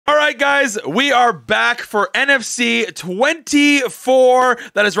right, guys, we are back for NFC 24.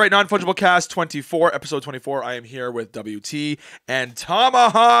 That is right, Non-Fungible Cast 24, episode 24. I am here with WT and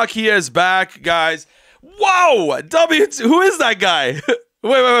Tomahawk. He is back, guys. Whoa! WT, who is that guy?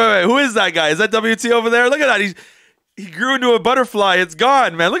 wait. Who is that guy? Is that WT over there? Look at that. He grew into a butterfly. It's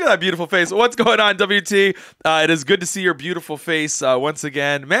gone, man. Look at that beautiful face. What's going on, WT? It is good to see your beautiful face once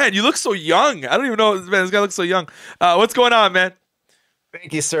again. Man, you look so young. I don't even know. Man, this guy looks so young. What's going on, man?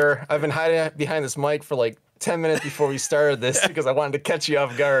 Thank you, sir. I've been hiding behind this mic for like 10 minutes before we started this because I wanted to catch you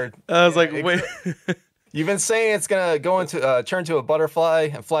off guard. I was like, wait. You've been saying it's going to go into turn to a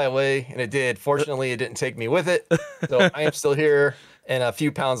butterfly and fly away, and it did. Fortunately, it didn't take me with it. So I am still here and a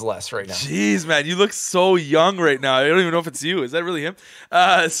few pounds less right now. Jeez, man, you look so young right now. I don't even know if it's you. Is that really him?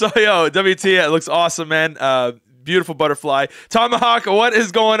 Yo, WT, it looks awesome, man. Beautiful butterfly. Tomahawk, what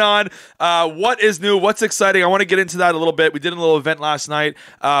is going on? What is new? What's exciting? I want to get into that a little bit. We did a little event last night,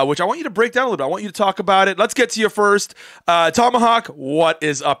 which I want you to break down a little bit. I want you to talk about it. Let's get to you first. Tomahawk, what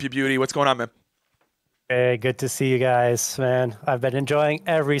is up, you beauty? What's going on, man? Hey, good to see you guys, man. I've been enjoying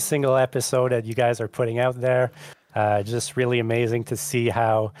every single episode that you guys are putting out there. Just really amazing to see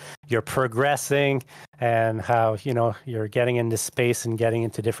how you're progressing and how, you know, you're getting into space and getting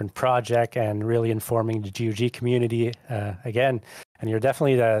into different projects and really informing the GOG community again. And you're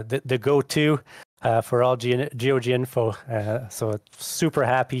definitely the go-to for all GOG info. So super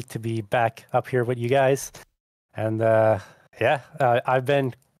happy to be back up here with you guys. And I've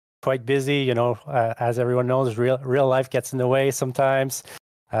been quite busy, you know, as everyone knows, real life gets in the way sometimes.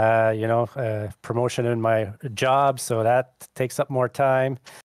 Promotion in my job, so that takes up more time,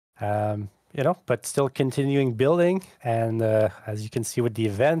 but still continuing building. And as you can see with the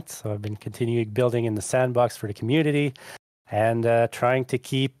event, so I've been continuing building in the sandbox for the community and trying to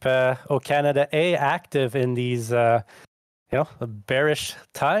keep Canada A active in these, bearish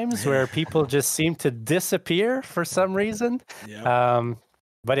times where people just seem to disappear for some reason. Yep.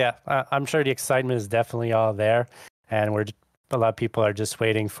 I'm sure the excitement is definitely all there, and a lot of people are just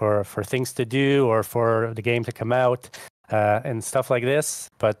waiting for things to do or for the game to come out and stuff like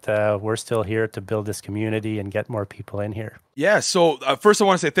this. But we're still here to build this community and get more people in here. Yeah, so first I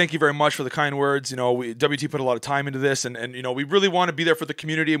want to say thank you very much for the kind words. You know, WT put a lot of time into this, and you know, we really want to be there for the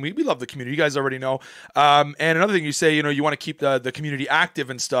community, and we love the community. You guys already know. And another thing you say, you know, you want to keep the community active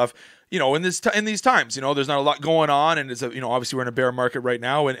and stuff. You know, in these times, you know, there's not a lot going on, and it's obviously we're in a bear market right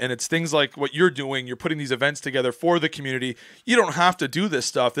now, and it's things like what you're doing. You're putting these events together for the community. You don't have to do this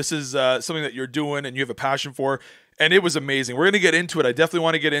stuff. This is something that you're doing and you have a passion for. And it was amazing. We're going to get into it. I definitely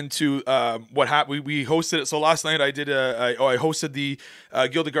want to get into what happened. We hosted it. So last night I hosted the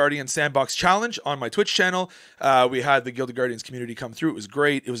Gilded Guardians Sandbox Challenge on my Twitch channel. We had the Gilded Guardians community come through. It was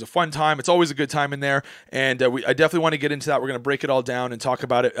great. It was a fun time. It's always a good time in there. And I definitely want to get into that. We're going to break it all down and talk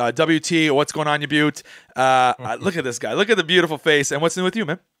about it. WT, what's going on, you beaut? Look at this guy. Look at the beautiful face. And what's new with you,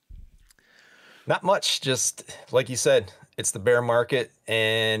 man? Not much. Just like you said, it's the bear market,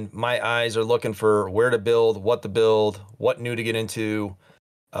 and my eyes are looking for where to build, what new to get into,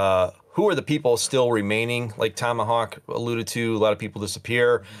 who are the people still remaining, like Tomahawk alluded to. A lot of people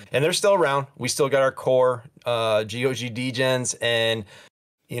disappear, and they're still around. We still got our core GOG degens, and,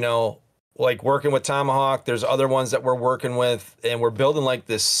 you know, like working with Tomahawk, there's other ones that we're working with, and we're building like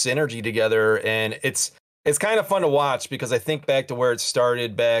this synergy together, and it's kind of fun to watch because I think back to where it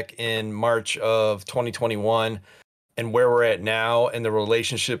started back in March of 2021. And where we're at now and the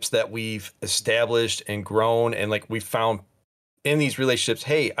relationships that we've established and grown, and like we found in these relationships,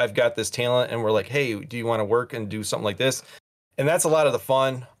 hey, I've got this talent, and we're like, hey, do you want to work and do something like this? And that's a lot of the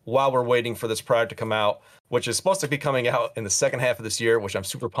fun while we're waiting for this product to come out, which is supposed to be coming out in the second half of this year, which I'm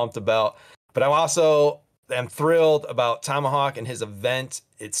super pumped about. But I'm thrilled about Tomahawk and his event.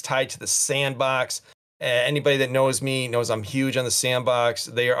 It's tied to the Sandbox. Anybody that knows me knows I'm huge on the Sandbox.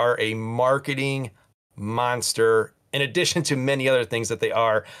 They are a marketing monster, in addition to many other things that they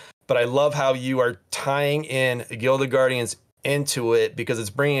are. But I love how you are tying in Gilded Guardians into it, because it's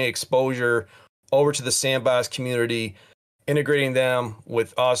bringing exposure over to the Sandbox community, integrating them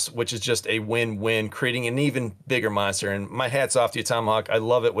with us, which is just a win-win, creating an even bigger monster. And my hat's off to you, Tomahawk. I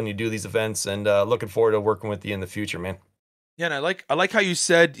love it when you do these events, and looking forward to working with you in the future, man. Yeah, and I like how you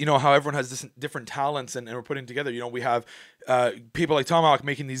said, you know, how everyone has this different talents, and we're putting together. You know, we have people like Tomahawk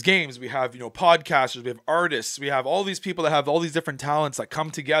making these games. We have, you know, podcasters. We have artists. We have all these people that have all these different talents that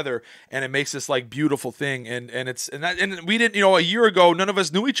come together, and it makes this like beautiful thing. And we didn't, you know, a year ago, none of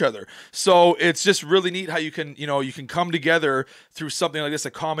us knew each other. So it's just really neat how you can come together through something like this,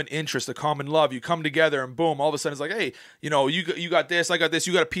 a common interest, a common love. You come together, and boom, all of a sudden it's like, hey, you know, you got this, I got this,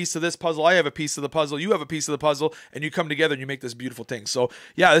 you got a piece of this puzzle, I have a piece of the puzzle, you have a piece of the puzzle, and you come together and you make this beautiful thing. So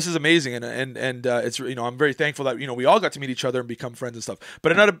yeah, this is amazing, and it's, you know, I'm very thankful that, you know, we all got to meet each other and become friends and stuff.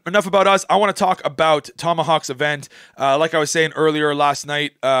 But enough about us. I want to talk about Tomahawk's event. Like I was saying earlier, last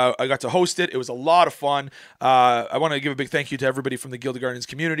night I got to host it. It was a lot of fun. I want to give a big thank you to everybody from the Guild of Guardians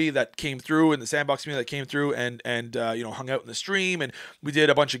community that came through, and the Sandbox community that came through, and you know, hung out in the stream, and we did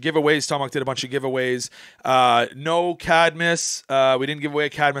a bunch of giveaways. Tomahawk did a bunch of giveaways. No Cadmus. We didn't give away a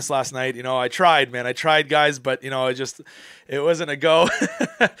Cadmus last night. You know, I tried, man. I tried, guys, but you know, it wasn't a go.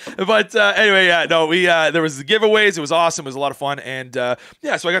 But anyway, yeah, no, we there was the giveaways. It was awesome. It was a lot of fun, and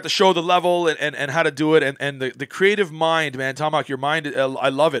yeah, so I got to show the level and how to do it, and the creative mind, man. Tomahawk, your mind, I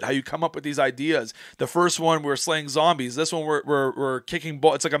love it. How you come up with these ideas. The first one, we're slaying zombies. This one, we're kicking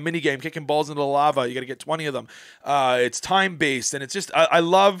balls. It's like a mini game, kicking balls into the lava. You got to get 20 of them. It's time based, and it's just I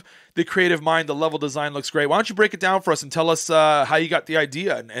love the creative mind. The level design looks great. Why don't you break it down for us and tell us how you got the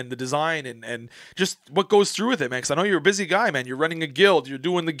idea and the design and just what goes through with it, man? Because I know you're a busy guy, man. You're running a guild. You're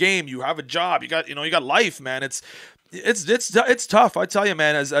doing the game. You have a job. You got life, man. It's tough. I tell you,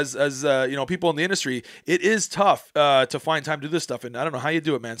 man. As you know, people in the industry, it is tough to find time to do this stuff. And I don't know how you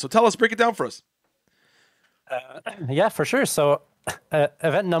do it, man. So tell us, break it down for us. Yeah, for sure. So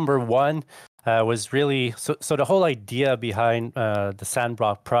event number one was really so the whole idea behind the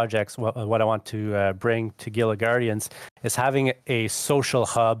Sandbox projects, what I want to bring to Guild of Guardians, is having a social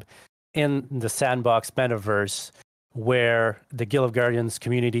hub in the Sandbox metaverse where the Guild of Guardians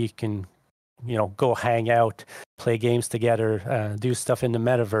community can, you know, go hang out, play games together, do stuff in the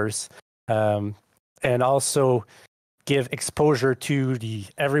metaverse, and also give exposure to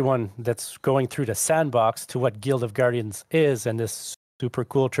everyone that's going through the Sandbox to what Guild of Guardians is, and this super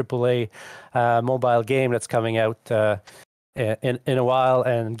cool AAA mobile game that's coming out in a while,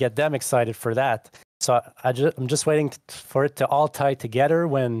 and get them excited for that. So I'm just waiting for it to all tie together.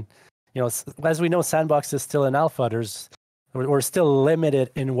 When, you know, as we know, Sandbox is still in alpha. We're still limited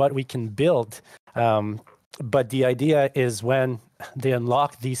in what we can build. But the idea is when they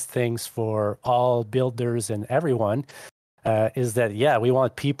unlock these things for all builders and everyone, is that, yeah, we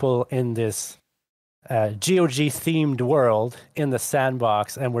want people in this GOG themed world in the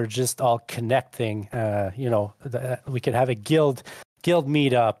Sandbox, and we're just all connecting. You know, we could have a guild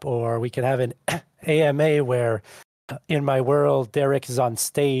meetup, or we could have an AMA where in my world Derek is on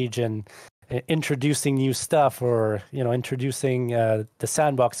stage and introducing new stuff, or, you know, introducing the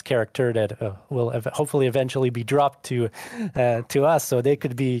Sandbox character that will hopefully eventually be dropped to us, so they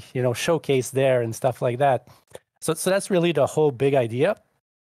could be, you know, showcased there and stuff like that. So that's really the whole big idea.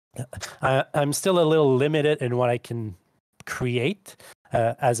 I'm still a little limited in what I can create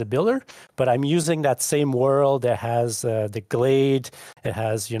as a builder, but I'm using that same world that has the Glade. It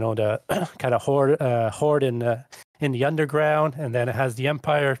has, you know, the kind of horde in the underground, and then it has the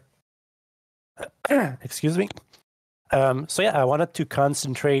Empire. Excuse me. So yeah, I wanted to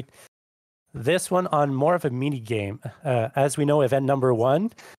concentrate this one on more of a mini game. As we know, event number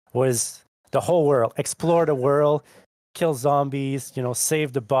one was the whole world, explore the world, kill zombies, you know,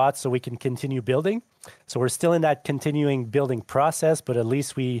 save the bots so we can continue building. So we're still in that continuing building process, but at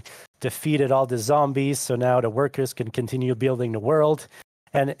least we defeated all the zombies. So now the workers can continue building the world.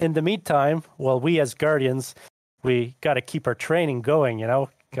 And in the meantime, well, we as Guardians, we got to keep our training going, you know,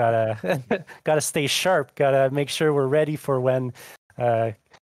 gotta stay sharp, gotta make sure we're ready for when, you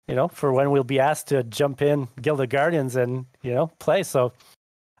know, for when we'll be asked to jump in Guild of Guardians and, you know, play. So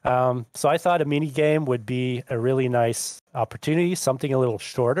I thought a mini game would be a really nice opportunity, something a little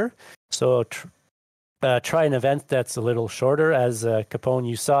shorter. So try an event that's a little shorter. As Capone,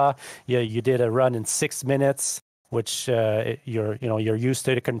 you saw, you did a run in 6 minutes, which you're used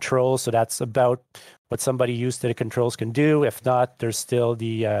to the controls. So that's about what somebody used to the controls can do. If not, there's still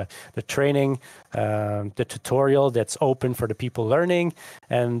the training, the tutorial that's open for the people learning,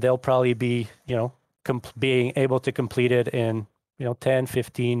 and they'll probably be, you know, being able to complete it in, you know, 10,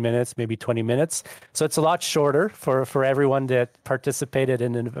 15 minutes, maybe 20 minutes. So it's a lot shorter for everyone that participated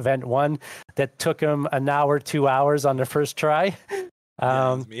in event one that took them an hour, 2 hours on their first try.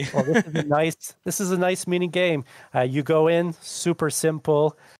 Well, this is a nice mini game. You go in, super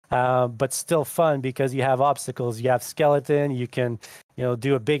simple, but still fun because you have obstacles. You have skeleton. You can, you know,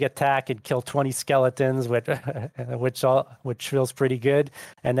 do a big attack and kill 20 skeletons, which feels pretty good.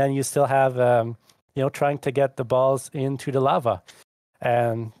 And then you still have, you know, trying to get the balls into the lava.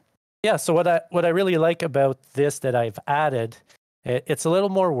 And yeah, so what I really like about this that I've added, it's a little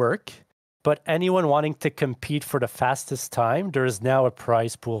more work, but anyone wanting to compete for the fastest time, there is now a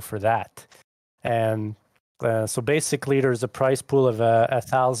prize pool for that. And so basically there's a prize pool of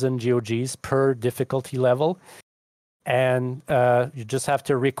 1,000 GOGs per difficulty level. And you just have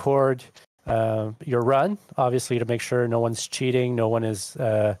to record your run, obviously, to make sure no one's cheating, no one is,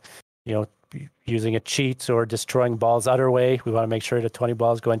 using a cheat or destroying balls other way. We want to make sure the 20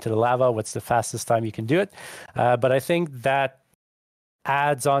 balls go into the lava. What's the fastest time you can do it? But I think that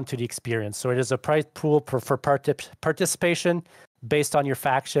adds on to the experience. So it is a prize pool for participation based on your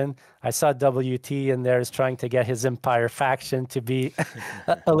faction. I saw WT in there is trying to get his Empire faction to be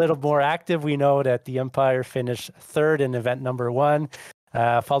a little more active. We know that the Empire finished third in event number 1,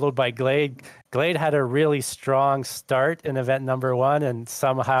 followed by Glade. Glade had a really strong start in event number 1, and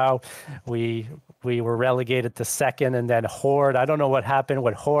somehow we were relegated to second, and then Horde. I don't know what happened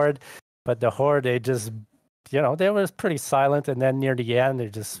with Horde, but the Horde, they just, they was pretty silent, and then near the end, they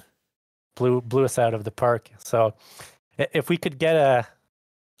just blew us out of the park. So if we could get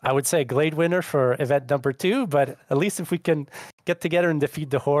I would say a Glade winner for event number 2, but at least if we can get together and defeat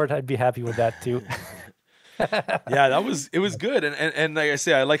the Horde, I'd be happy with that too. Yeah, it was good, and like I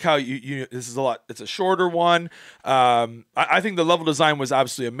say, I like how you this is it's a shorter one. I think the level design was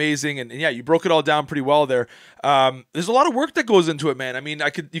absolutely amazing, and yeah, you broke it all down pretty well there. There's a lot of work that goes into it, man. I mean,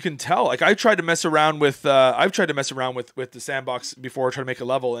 you can tell. Like I've tried to mess around with the Sandbox before trying to make a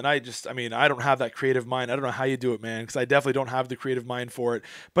level, and I don't have that creative mind. I don't know how you do it, man, because I definitely don't have the creative mind for it.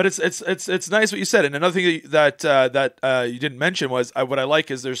 But it's nice what you said. And another thing that you didn't mention was what I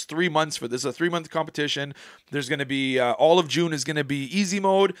like is there's 3 months for this. A 3-month competition. There's going to be all of June is going to be easy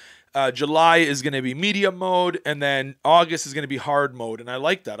mode. July is going to be medium mode, and then August is going to be hard mode. And I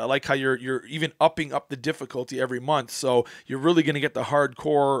like that. I like how you're even upping up the difficulty every month. So you're really going to get the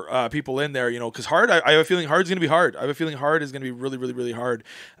hardcore people in there, because hard. I have a feeling hard is going to be hard. I have a feeling hard is going to be really, really, really hard,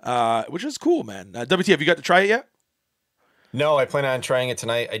 which is cool, man. WT, have you got to try it yet? No, I plan on trying it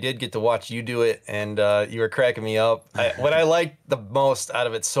tonight. I did get to watch you do it, and you were cracking me up. What I liked the most out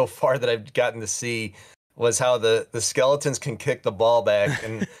of it so far that I've gotten to see was how the skeletons can kick the ball back,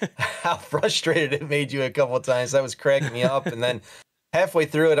 and how frustrated it made you a couple of times. That was cracking me up. And then halfway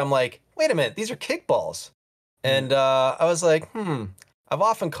through it, I'm like, wait a minute, these are kickballs. And I was like, I've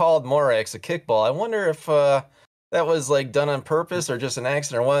often called Morax a kickball. I wonder if that was like done on purpose or just an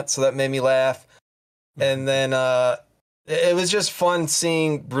accident or what. So that made me laugh. And then it was just fun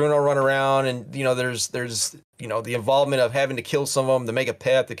seeing Bruno run around, and there's the involvement of having to kill some of them to make a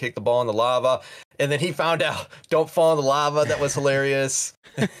path to kick the ball in the lava, and then he found out don't fall in the lava. That was hilarious.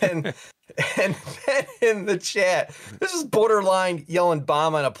 and then in the chat, this is borderline yelling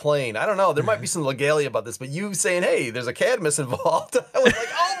bomb on a plane. I don't know. There might be some legality about this, but you saying, hey, there's a Cadmus involved. I was like,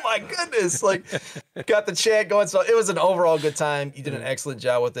 oh my goodness. Like, got the chat going. So it was an overall good time. You did an excellent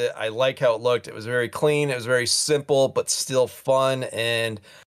job with it. I like how it looked. It was very clean. It was very simple, but still fun. And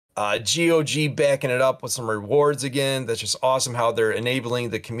GOG backing it up with some rewards again. That's just awesome how they're enabling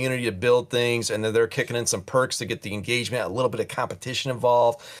the community to build things, and then they're kicking in some perks to get the engagement, a little bit of competition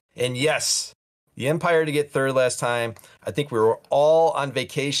involved. And yes, the Empire to get third last time. I think we were all on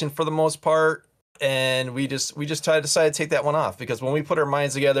vacation for the most part, and we just decided to take that one off, because when we put our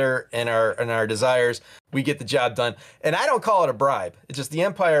minds together and our desires, we get the job done. And I don't call it a bribe. It's just the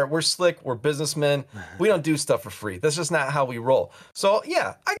Empire. We're slick. We're businessmen. We don't do stuff for free. That's just not how we roll. So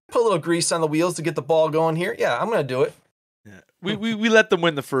yeah, I can put a little grease on the wheels to get the ball going here. Yeah, I'm gonna do it. Yeah, we let them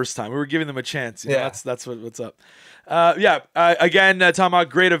win the first time. We were giving them a chance. You know, that's what's up. Again, Tomahawk,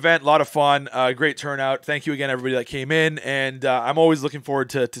 great event, a lot of fun, great turnout. Thank you again, everybody that came in, and I'm always looking forward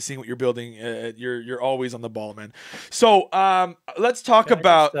to seeing what you're building. You're always on the ball, man. So let's talk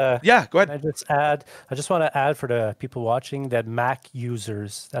about. Go ahead. I just want to add for the people watching that Mac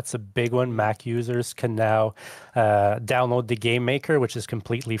users, that's a big one. Mac users can now download the Game Maker, which is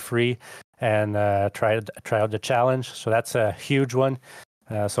completely free, and try out the challenge. So that's a huge one.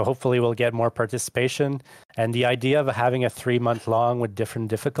 So hopefully we'll get more participation. And the idea of having a 3-month long with different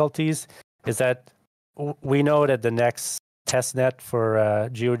difficulties is that we know that the next test net for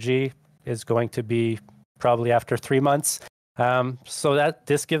GOG is going to be probably after 3 months. So that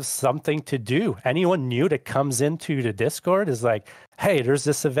this gives something to do. Anyone new that comes into the Discord is like, hey, there's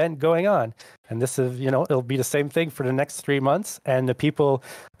this event going on. And this is, it'll be the same thing for the next 3 months. And the people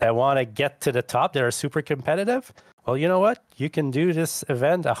that want to get to the top, that are super competitive, well, you know what? You can do this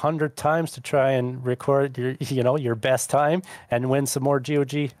event 100 times to try and record your best time and win some more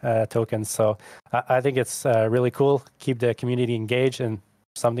GOG tokens. So I think it's really cool. Keep the community engaged and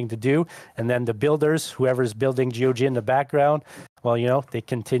something to do. And then the builders, whoever's building GOG in the background, well, they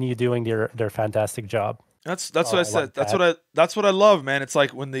continue doing their fantastic job. That's what I said. That's what I love, man. It's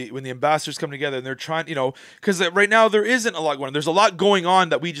like when the ambassadors come together and they're trying, because right now there isn't a lot going on. There's a lot going on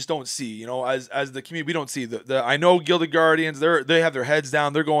that we just don't see, as the community. We don't see the I know Gilded Guardians, they have their heads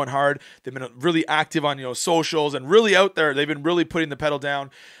down. They're going hard. They've been really active on, socials and really out there. They've been really putting the pedal down.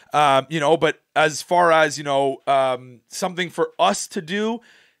 But as far as, something for us to do,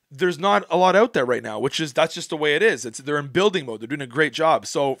 there's not a lot out there right now, that's just the way it is. They're in building mode. They're doing a great job.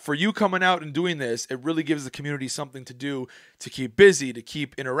 So for you coming out and doing this, it really gives the community something to do, to keep busy, to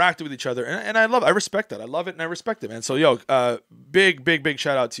keep interacting with each other. And I respect that. I love it and I respect it, man. So big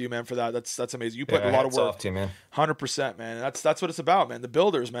shout out to you, man, for that. That's amazing. You put a lot of work. Off to you, man. 100%, man. That's what it's about, man. The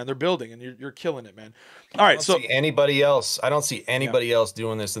builders, man, they're building and you're killing it, man. All right. I don't see anybody else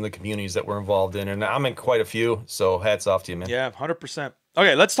doing this in the communities that we're involved in. And I'm in quite a few. So hats off to you, man. Yeah, 100%.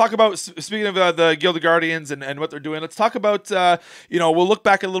 Okay, let's talk about, speaking of the Gilded Guardians and what they're doing, let's talk about, we'll look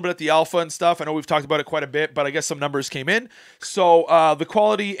back a little bit at the alpha and stuff. I know we've talked about it quite a bit, but I guess some numbers came in. So the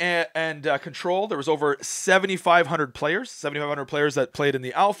quality and control, there was over 7,500 players that played in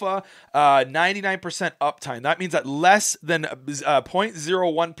the alpha, 99% uptime. That means that less than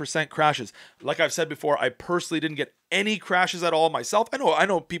 0.01% crashes. Like I've said before, I personally didn't get any crashes at all myself. I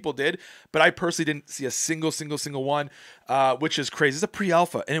know people did, but I personally didn't see a single one, which is crazy. It's a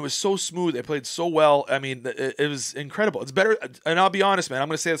pre-alpha, and it was so smooth. They played so well. I mean, it was incredible. It's better, and I'll be honest, man. I'm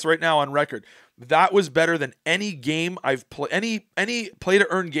going to say this right now on record. That was better than any game I've played. Any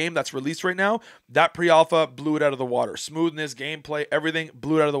play-to-earn game that's released right now, that pre-alpha blew it out of the water. Smoothness, gameplay, everything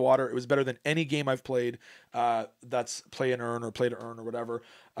blew it out of the water. It was better than any game I've played that's play and earn or play-to-earn or whatever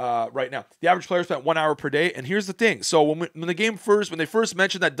right now. The average player spent 1 hour per day, and here's the thing. So when they first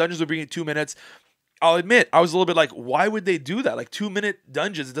mentioned that dungeons would bring you 2 minutes, I'll admit, I was a little bit like, why would they do that? Like 2-minute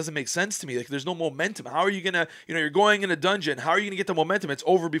dungeons, it doesn't make sense to me. Like there's no momentum. How are you going to, you're going in a dungeon. How are you going to get the momentum? It's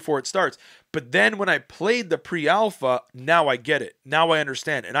over before it starts. But then when I played the pre-alpha, now I get it. Now I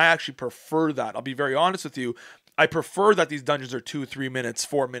understand. And I actually prefer that. I'll be very honest with you. I prefer that these dungeons are 2, 3 minutes,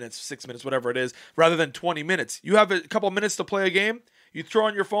 4 minutes, 6 minutes, whatever it is, rather than 20 minutes. You have a couple minutes to play a game. You throw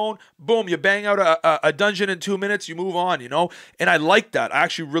on your phone, boom, you bang out a dungeon in 2 minutes, you move on, And I like that. I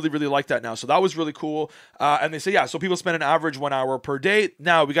actually really, really like that now. So that was really cool. And they say, so people spend an average 1 hour per day.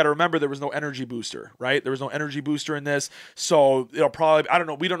 Now, we got to remember there was no energy booster, right? There was no energy booster in this. So it'll probably, I don't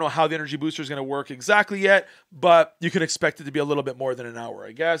know, we don't know how the energy booster is going to work exactly yet, but you can expect it to be a little bit more than an hour,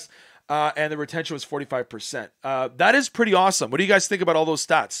 I guess. And the retention was 45%. That is pretty awesome. What do you guys think about all those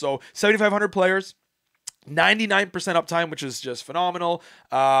stats? So 7,500 players. 99% uptime, which is just phenomenal.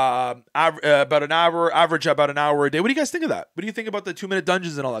 About an hour, average about an hour a day. What do you guys think of that? What do you think about the 2-minute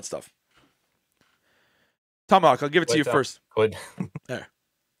dungeons and all that stuff? Tomahawk, I'll give it to you first. Good. There.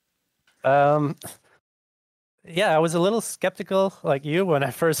 Yeah, I was a little skeptical, like you, when I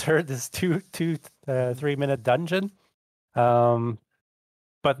first heard this 3-minute dungeon. But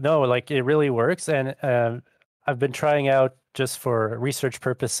no, like it really works, and I've been trying out just for research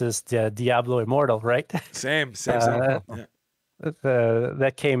purposes the Diablo Immortal, right? Same. Yeah.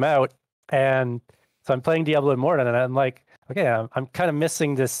 That came out, and so I'm playing Diablo Immortal, and I'm like, okay, I'm kind of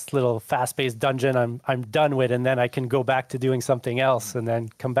missing this little fast-paced dungeon. I'm done with, and then I can go back to doing something else, and then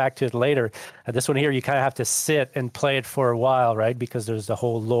come back to it later. This one here, you kind of have to sit and play it for a while, right? Because there's the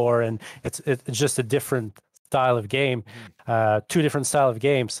whole lore, and it's just a different style of game, 2 different style of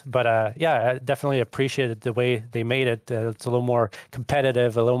games. But I definitely appreciated the way they made it. It's a little more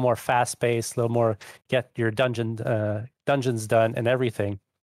competitive, a little more fast-paced, a little more get your dungeons done and everything.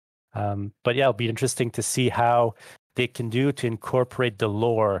 But yeah, it'll be interesting to see how they can do to incorporate the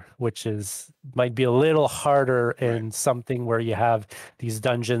lore, which might be a little harder in something where you have these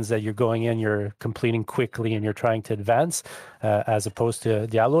dungeons that you're going in, you're completing quickly, and you're trying to advance, as opposed to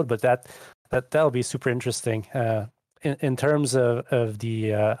Diablo. But that'll be super interesting. In terms of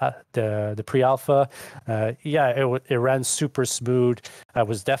the pre-alpha, it ran super smooth. I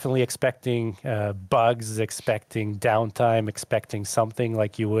was definitely expecting bugs, expecting downtime, expecting something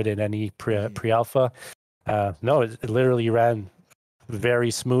like you would in any pre-alpha. No, it literally ran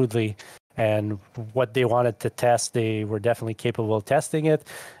very smoothly. And what they wanted to test, they were definitely capable of testing it.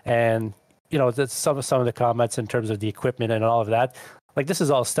 And some of the comments in terms of the equipment and all of that, like this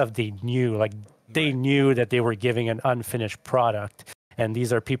is all stuff they knew. Like they knew that they were giving an unfinished product, and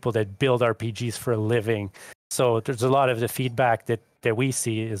these are people that build RPGs for a living. So there's a lot of the feedback that we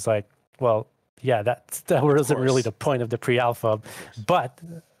see is like, well, yeah, that wasn't really the point of the pre-alpha, but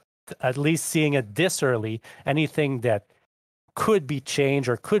at least seeing it this early, anything that could be changed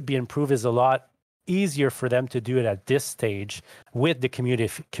or could be improved is a lot easier for them to do it at this stage with the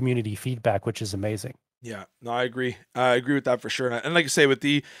community feedback, which is amazing. Yeah, no, I agree. I agree with that for sure. And like I say, with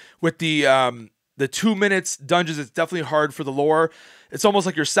the the 2 minutes dungeons, it's definitely hard for the lore. It's almost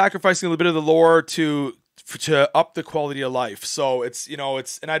like you're sacrificing a little bit of the lore to up the quality of life. So it's,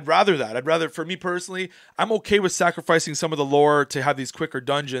 and I'd rather that. I'd rather, for me personally, I'm okay with sacrificing some of the lore to have these quicker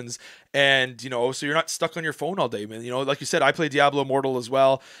dungeons, and, so you're not stuck on your phone all day, man. Like you said, I play Diablo Immortal as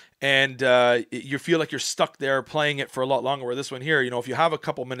well, and you feel like you're stuck there playing it for a lot longer. Where this one here, if you have a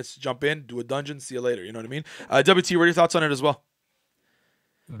couple minutes to jump in, do a dungeon, see you later. You know what I mean? WT, what are your thoughts on it as well?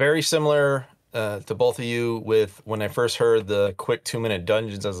 Very similar to both of you. With when I first heard the quick 2-minute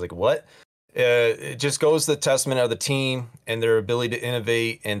dungeons, I was like, what? It just goes to the testament of the team and their ability to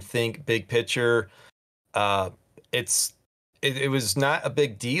innovate and think big picture. It was not a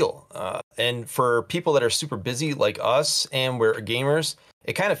big deal. And for people that are super busy like us and we're gamers,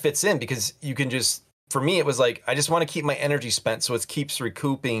 it kind of fits in because you can just, for me, it was like, I just want to keep my energy spent. So it keeps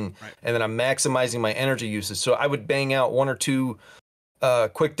recouping, right, and then I'm maximizing my energy usage. So I would bang out 1 or 2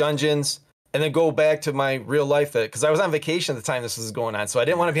 quick dungeons and then go back to my real life, because I was on vacation at the time this was going on. So I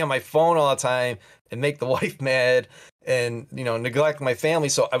didn't want to be on my phone all the time and make the wife mad and, neglect my family.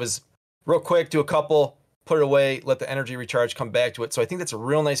 So I was real quick, do a couple, put it away, let the energy recharge, come back to it. So I think that's a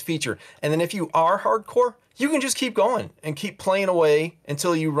real nice feature. And then if you are hardcore, you can just keep going and keep playing away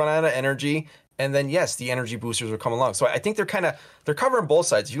until you run out of energy. And then, yes, the energy boosters will come along. So I think they're covering both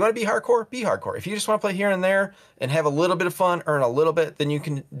sides. If you want to be hardcore, be hardcore. If you just want to play here and there and have a little bit of fun, earn a little bit, then you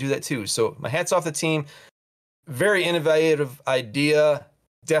can do that too. So my hat's off the team. Very innovative idea.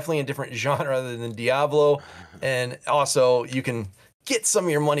 Definitely a different genre other than Diablo. And also, you can get some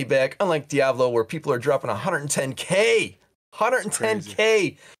of your money back, unlike Diablo, where people are dropping 110K.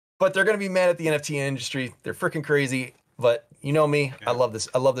 110K. But they're going to be mad at the NFT industry. They're freaking crazy. But you know me, I love this.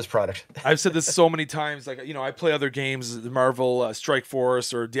 I love this product. I've said this so many times. Like, I play other games, the Marvel Strike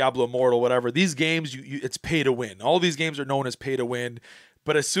Force or Diablo Immortal, whatever. These games, it's pay to win. All these games are known as pay to win.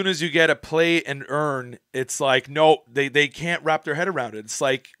 But as soon as you get a play and earn, it's like, no, they can't wrap their head around it. It's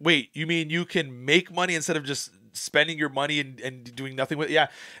like, wait, you mean you can make money instead of just spending your money and doing nothing with it? Yeah.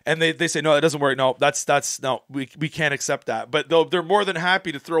 And they say, no, that doesn't work. No, that's no, we can't accept that. But they're more than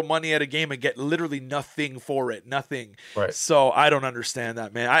happy to throw money at a game and get literally nothing for it. Nothing. Right. So I don't understand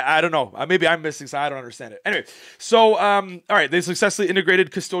that, man. I don't know. Maybe I'm missing, so I don't understand it. Anyway, so all right, they successfully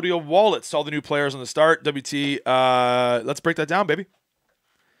integrated custodial wallets to all the new players on the start. WT, let's break that down, baby.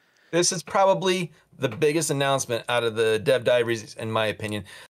 This is probably the biggest announcement out of the Dev Diaries, in my opinion.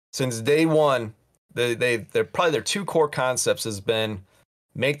 Since day one, they're probably their 2 core concepts has been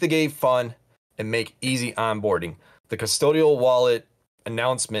make the game fun and make easy onboarding. The custodial wallet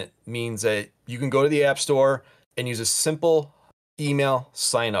announcement means that you can go to the App Store and use a simple email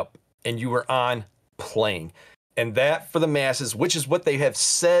sign up, and you are on playing. And that for the masses, which is what they have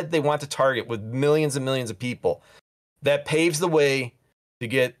said they want to target with millions and millions of people, that paves the way to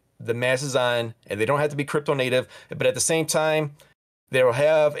get the masses on, and they don't have to be crypto native, but at the same time, they'll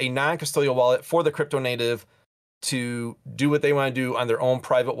have a non-custodial wallet for the crypto native to do what they want to do on their own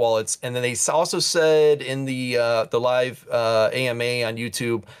private wallets. And then they also said in the live AMA on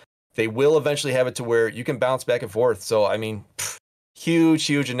YouTube, they will eventually have it to where you can bounce back and forth. So, I mean,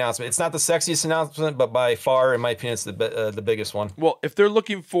 huge announcement. It's not the sexiest announcement, but by far, in my opinion, it's the biggest one. Well, if they're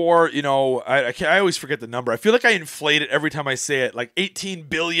looking for, I always forget the number. I feel like I inflate it every time I say it, like 18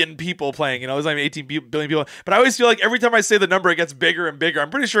 billion people playing. There's not even 18 billion people. But I always feel like every time I say the number, it gets bigger and bigger.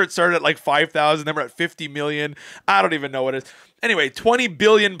 I'm pretty sure it started at like 5,000, then we're at 50 million. I don't even know what it is. Anyway, 20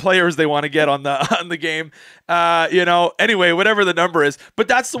 billion players they want to get on the game. Anyway, whatever the number is. But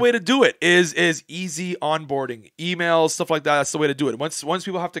that's the way to do it, is easy onboarding. Emails, stuff like that, that's the way to do it. Once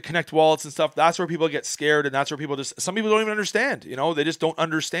people have to connect wallets and stuff, that's where people get scared, and that's where some people don't even understand. They just don't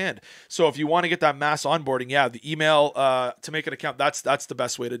understand. So if you want to get that mass onboarding, yeah, the email to make an account, that's the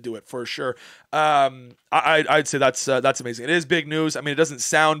best way to do it for sure. I'd say that's amazing. It is big news. I mean, it doesn't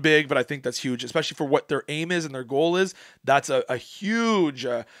sound big, but I think that's huge, especially for what their aim is and their goal is. That's a huge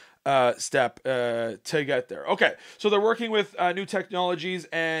step to get there. Okay, so they're working with new technologies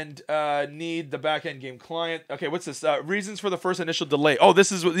and need the back-end game client. Okay, what's this? Reasons for the first initial delay. Oh,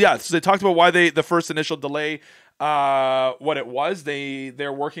 this is, yeah, so they talked about why the first initial delay, what it was.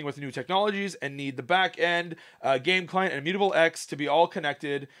 They're working with new technologies and need the back-end game client and Immutable X to be all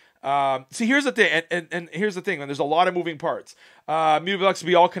connected. See, here's the thing, and here's the thing, and there's a lot of moving parts. Immutable X to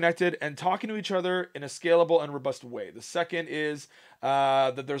be all connected and talking to each other in a scalable and robust way. The second is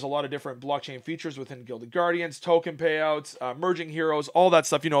that there's a lot of different blockchain features within Gilded Guardians, token payouts, merging heroes, all that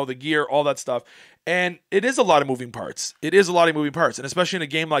stuff, the gear, all that stuff. And it is a lot of moving parts. And especially in a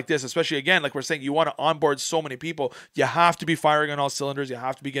game like this, especially, again, like we're saying, you want to onboard so many people, you have to be firing on all cylinders. You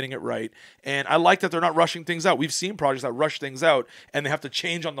have to be getting it right. And I like that they're not rushing things out. We've seen projects that rush things out and they have to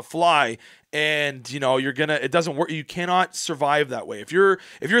change on the fly, and it doesn't work. You cannot survive that way. If you're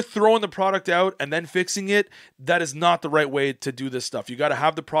throwing the product out and then fixing it, that is not the right way to do this stuff. You got to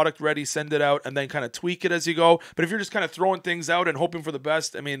have the product ready, send it out, and then kind of tweak it as you go. But if you're just kind of throwing things out and hoping for the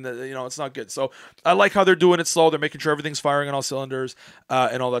best, I mean, it's not good. So I like how they're doing it slow. They're making sure everything's firing on all cylinders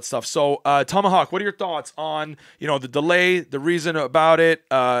and all that stuff. So Tomahawk, what are your thoughts on the delay, the reason about it,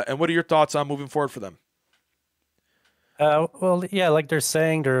 and what are your thoughts on moving forward for them? Well, yeah, like they're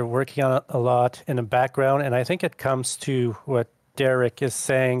saying, they're working on a lot in the background, and I think it comes to what Derek is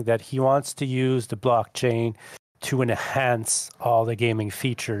saying, that he wants to use the blockchain to enhance all the gaming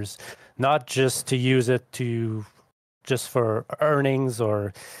features, not just to use it just for earnings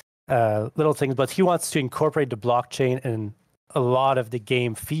or little things, but he wants to incorporate the blockchain in a lot of the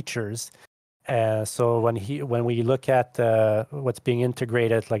game features. So when we look at what's being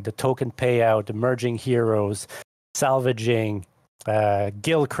integrated, like the token payout, the merging heroes, salvaging,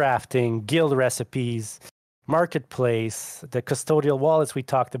 guild crafting, guild recipes, marketplace, the custodial wallets we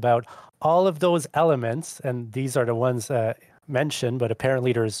talked about, all of those elements, and these are the ones mentioned, but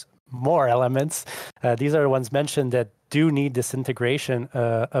apparently there's more elements. These are the ones mentioned that do need this integration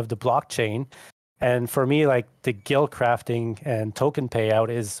of the blockchain. And for me, like the guild crafting and token payout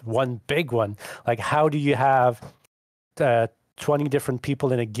is one big one. Like, how do you have 20 different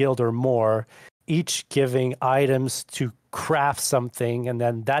people in a guild or more, each giving items to craft something, and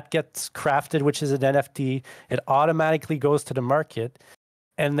then that gets crafted, which is an NFT. It automatically goes to the market.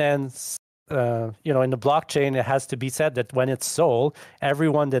 And then, in the blockchain, it has to be said that when it's sold,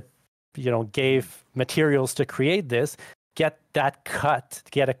 everyone that, gave materials to create this, get a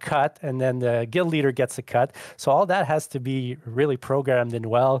cut, and then the guild leader gets a cut. So all that has to be really programmed in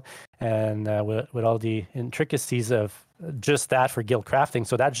well, and with all the intricacies of just that for guild crafting.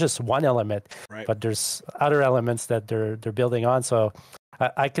 So that's just one element, right? But there's other elements that they're building on. So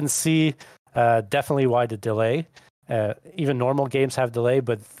I can see definitely why the delay. Even normal games have delay,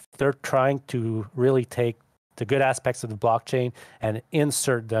 but they're trying to really take the good aspects of the blockchain and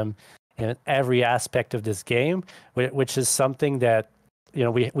insert them in every aspect of this game, which is something that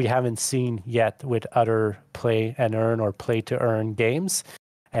we haven't seen yet with other play and earn or play to earn games,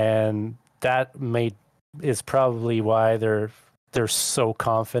 and that is probably why they're so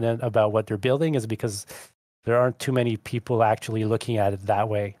confident about what they're building, is because there aren't too many people actually looking at it that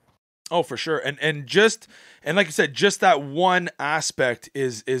way. Oh, for sure. And like you said, just that one aspect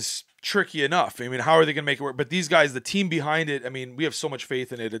is tricky enough. I mean, how are they going to make it work? But these guys, the team behind it, I mean, we have so much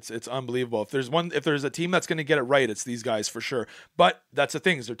faith in it. It's unbelievable. If there's a team that's going to get it right, it's these guys for sure. But that's the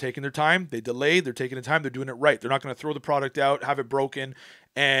thing, is they're taking their time. They delayed. They're taking the time. They're doing it right. They're not going to throw the product out, have it broken,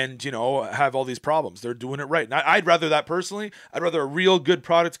 and have all these problems. They're doing it right. And I'd rather that personally. I'd rather a real good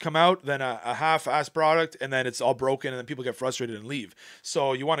product come out than a half-ass product and then it's all broken and then people get frustrated and leave.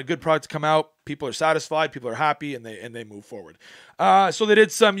 So you want a good product to come out, people are satisfied, people are happy, and they move forward. So they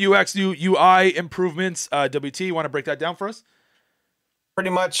did some UX, UI improvements. WT, you want to break that down for us? Pretty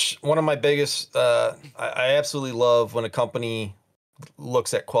much one of my biggest, I absolutely love when a company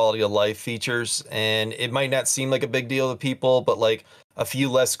looks at quality of life features, and it might not seem like a big deal to people, but like a few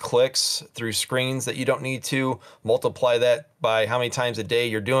less clicks through screens that you don't need to, multiply that by how many times a day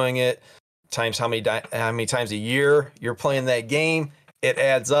you're doing it, times how many times a year you're playing that game, it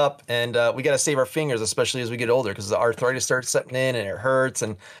adds up. And we got to save our fingers, especially as we get older, because the arthritis starts setting in and it hurts,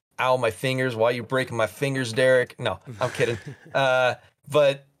 and ow, my fingers, why are you breaking my fingers, Derek? No, I'm kidding.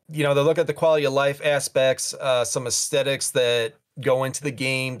 But they look at the quality of life aspects, some aesthetics that go into the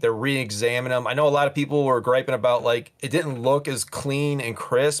game, they're re-examining them. I know a lot of people were griping about, like, it didn't look as clean and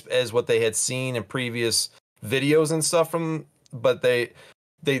crisp as what they had seen in previous videos and stuff but they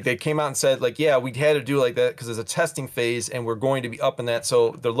came out and said, like, yeah, we had to do like that because there's a testing phase and we're going to be up in that.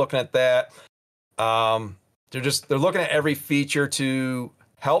 So they're looking at that. They're looking at every feature to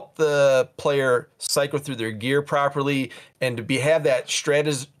help the player cycle through their gear properly and to have that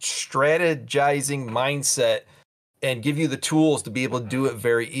strategizing mindset and give you the tools to be able to do it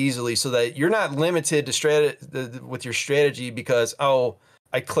very easily, so that you're not limited to with your strategy because, oh,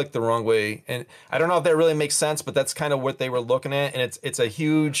 I clicked the wrong way. And I don't know if that really makes sense, but that's kind of what they were looking at. And it's a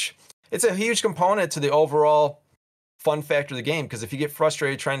huge component to the overall fun factor of the game, because if you get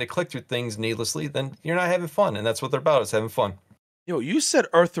frustrated trying to click through things needlessly, then you're not having fun. And that's what they're about, is having fun. Yo, you said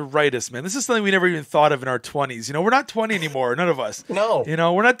arthritis, man. This is something we never even thought of in our 20s. You know, we're not 20 anymore. None of us. No. You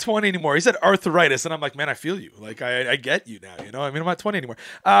know, we're not 20 anymore. He said arthritis, and I'm like, man, I feel you. Like, I get you now. You know, I mean, I'm not 20 anymore.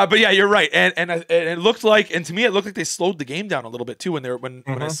 But yeah, you're right. And it looked like, and to me, it looked like they slowed the game down a little bit too when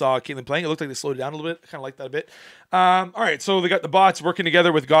I saw Caitlin playing. It looked like they slowed it down a little bit. I kind of like that a bit. All right, so they got the bots working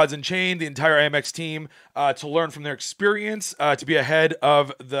together with Gods Unchained, the entire IMX team, to learn from their experience, to be ahead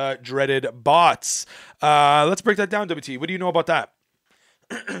of the dreaded bots. Let's break that down, WT. What do you know about that?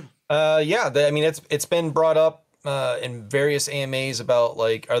 I mean, it's been brought up in various AMAs about,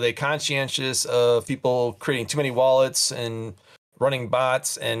 like, are they conscientious of people creating too many wallets and running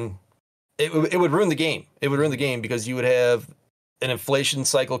bots, and it would ruin the game. It would ruin the game because you would have an inflation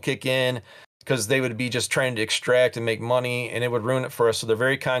cycle kick in because they would be just trying to extract and make money, and it would ruin it for us. So they're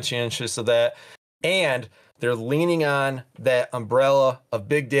very conscientious of that, and they're leaning on that umbrella of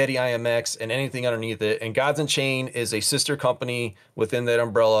Big Daddy IMX and anything underneath it. And Gods Unchained is a sister company within that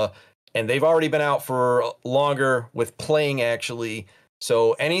umbrella, and they've already been out for longer with playing, actually.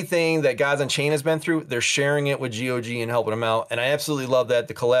 So anything that Gods Unchained has been through, they're sharing it with GOG and helping them out. And I absolutely love that,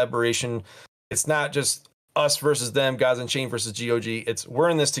 the collaboration. It's not just us versus them, Gods Unchained versus GOG. It's we're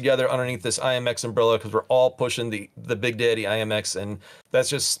in this together underneath this IMX umbrella because we're all pushing the Big Daddy IMX, and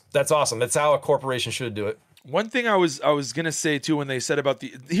that's awesome. That's how a corporation should do it. One thing I was gonna say too, when they said about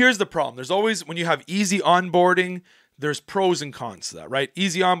here's the problem. There's always, when you have easy onboarding, there's pros and cons to that, right?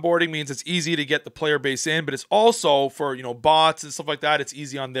 Easy onboarding means it's easy to get the player base in, but it's also for, you know, bots and stuff like that, it's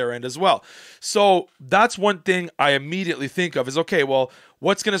easy on their end as well. So that's one thing I immediately think of is, okay, well,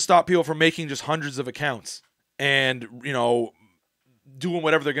 what's gonna stop people from making just hundreds of accounts and, you know, doing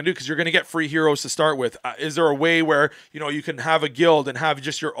whatever they're going to do, because you're going to get free heroes to start with. Is there a way where, you know, you can have a guild and have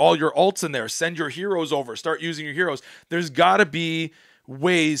just all your alts in there, send your heroes over, start using your heroes? There's got to be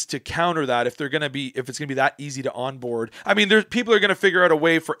ways to counter that if it's going to be that easy to onboard. I mean, people are going to figure out a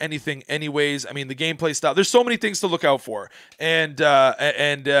way for anything anyways. I mean, the gameplay style, there's so many things to look out for. And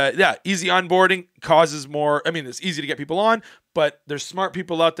easy onboarding causes more. I mean, it's easy to get people on, but there's smart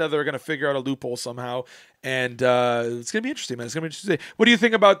people out there that are going to figure out a loophole somehow. And it's going to be interesting, man. It's going to be interesting. What do you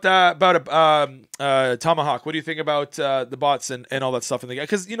think about Tomahawk? What do you think about the bots and all that stuff in the game?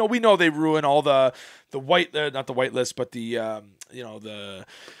 Because, you know, we know they ruin all the white, not the whitelist, but the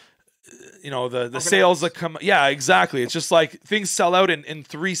sales that come. Yeah, exactly. It's just like things sell out in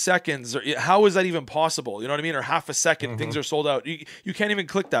 3 seconds. How is that even possible? You know what I mean? Or half a second, things are sold out. You can't even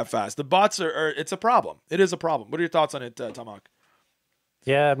click that fast. The bots are it's a problem. It is a problem. What are your thoughts on it, Tomahawk?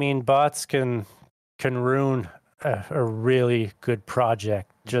 Yeah, I mean, bots can ruin a really good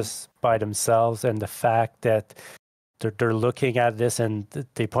project just by themselves, and the fact that they're looking at this and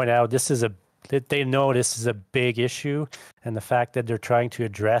they point out they know this is a big issue, and the fact that they're trying to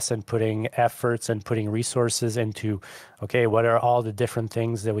address and putting efforts and putting resources into, okay, what are all the different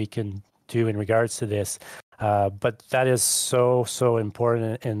things that we can do in regards to this? But that is so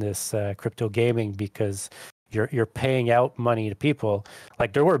important in this crypto gaming, because you're paying out money to people.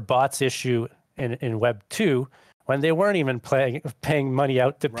 Like, there were bots issue in Web 2 when they weren't even paying money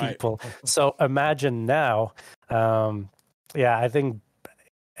out to people. So imagine now. I think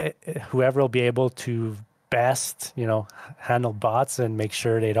whoever will be able to best, you know, handle bots and make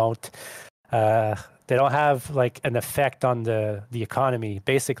sure they don't have like an effect on the economy.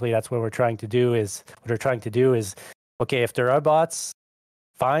 Basically, that's what we're trying to do is okay, if there are bots,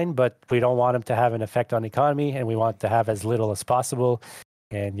 fine, but we don't want them to have an effect on the economy, and we want to have as little as possible.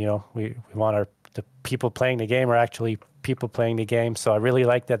 And, you know, we want the people playing the game are actually people playing the game. So I really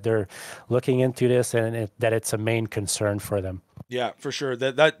like that they're looking into this, and that it's a main concern for them. Yeah, for sure.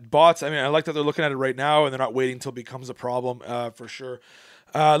 That bots, I mean, I like that they're looking at it right now and they're not waiting until it becomes a problem, for sure.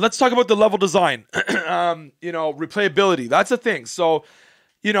 Let's talk about the level design. Replayability. That's a thing. So,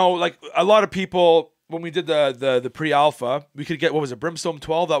 you know, like a lot of people, when we did the pre-alpha, we could get, what was it, Brimstone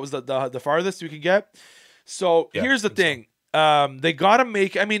 12? That was the farthest we could get. So here's the thing. They got to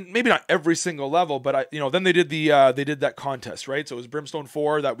make, I mean, maybe not every single level, but then they did that contest, right? So it was Brimstone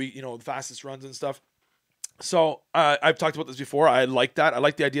 4 that the fastest runs and stuff. So I've talked about this before. I like that. I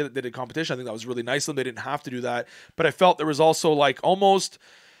like the idea that they did competition. I think that was really nice of them. They didn't have to do that, but I felt there was also like almost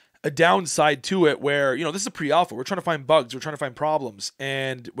a downside to it where, this is a pre-alpha. We're trying to find bugs. We're trying to find problems.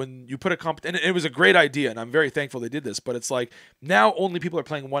 And when you put and it was a great idea, and I'm very thankful they did this, but it's like now only people are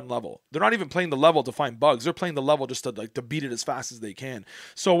playing one level. They're not even playing the level to find bugs. They're playing the level just to beat it as fast as they can.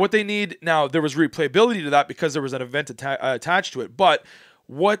 So what they need now, there was replayability to that because there was an event attached to it. But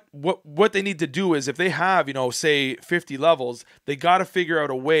what they need to do is, if they have, you know, say 50 levels, they got to figure out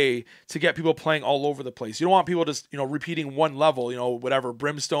a way to get people playing all over the place. You don't want people just, you know, repeating one level, you know, whatever,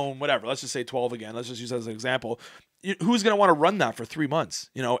 brimstone, whatever. Let's just say 12 again. Let's just use that as an example. Who's going to want to run that for 3 months?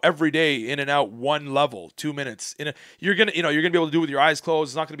 You know, every day in and out, one level, 2 minutes. You're going to be able to do it with your eyes closed.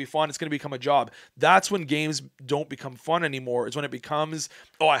 It's not going to be fun. It's going to become a job. That's when games don't become fun anymore. It's when it becomes,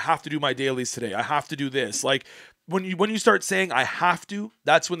 oh, I have to do my dailies today. I have to do this. Like, when you start saying I have to,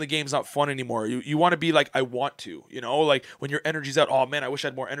 that's when the game's not fun anymore. You want to be like, I want to, you know, like when your energy's out, oh man, I wish I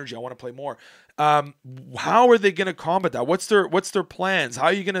had more energy, I want to play more. How are they going to combat that? What's their plans? How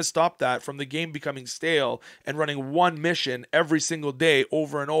are you going to stop that from the game becoming stale and running one mission every single day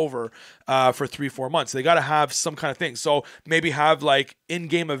over and over for 3-4 months? They got to have some kind of thing. So maybe have like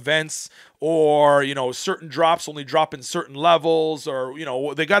in-game events, or, you know, certain drops only drop in certain levels, or, you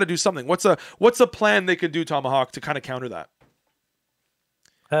know, they got to do something. What's a plan they could do, Tomahawk, to kind of counter that?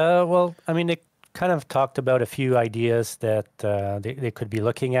 Well, I mean, they kind of talked about a few ideas that they could be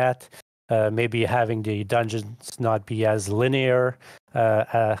looking at. Maybe having the dungeons not be as linear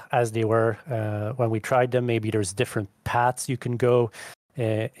as they were when we tried them. Maybe there's different paths you can go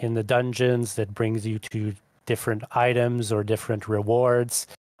in the dungeons that brings you to different items or different rewards.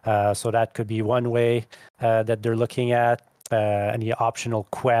 So that could be one way that they're looking at. Any optional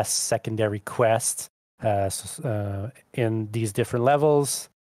quests, secondary quests in these different levels.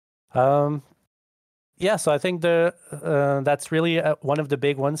 Yeah, so I think that's really one of the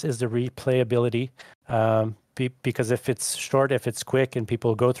big ones is the replayability. Because if it's short, if it's quick, and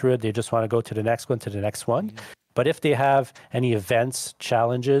people go through it, they just want to go to the next one, Mm-hmm. But if they have any events,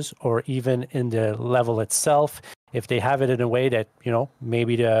 challenges, or even in the level itself, if they have it in a way that, you know,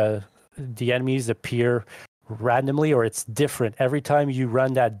 maybe the enemies appear randomly, or it's different every time you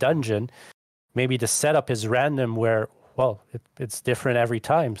run that dungeon, maybe the setup is random where, well, it's different every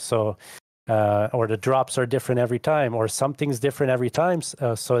time. So, or the drops are different every time, or something's different every time,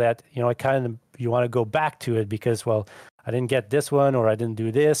 so that, you know, you want to go back to it because, well, I didn't get this one, or I didn't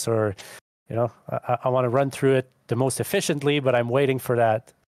do this, or, you know, I want to run through it the most efficiently, but I'm waiting for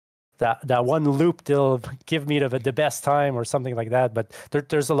that one loop they'll give me the best time or something like that. But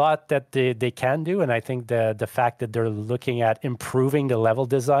there's a lot that they can do, and I think the fact that they're looking at improving the level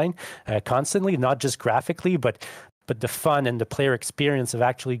design constantly, not just graphically, but the fun and the player experience of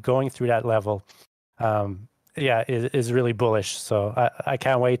actually going through that level, is really bullish. So I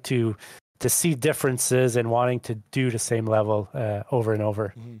can't wait to see differences and wanting to do the same level over and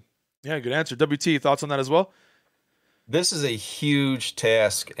over. Mm-hmm. Yeah, good answer. WT, thoughts on that as well? This is a huge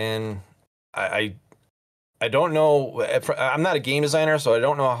task, and I don't know. I'm not a game designer, so I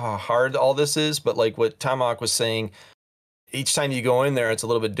don't know how hard all this is. But like what Tomahawk was saying, each time you go in there, it's a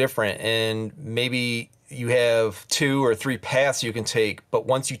little bit different, and maybe you have 2 or 3 paths you can take. But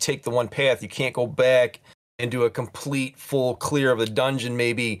once you take the one path, you can't go back and do a complete full clear of the dungeon.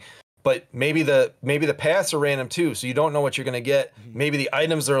 But maybe the paths are random too, so you don't know what you're going to get. Maybe the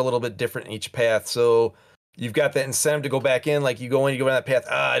items are a little bit different in each path, so you've got that incentive to go back in. Like you go down that path,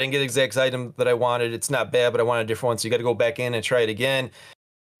 I didn't get the exact item that I wanted. It's not bad, but I want a different one, so you got to go back in and try it again.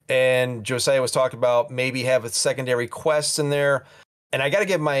 And Josiah was talking about maybe have a secondary quests in there. And I got to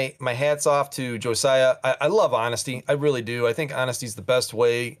give my hats off to Josiah. I love honesty. I really do. I think honesty is the best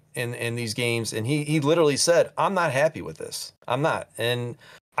way in these games. And he literally said, I'm not happy with this. I'm not. And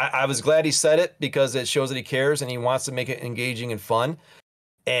I was glad he said it because it shows that he cares and he wants to make it engaging and fun.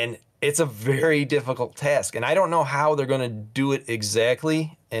 And it's a very difficult task. And I don't know how they're going to do it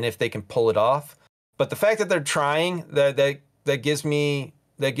exactly and if they can pull it off. But the fact that they're trying, that gives me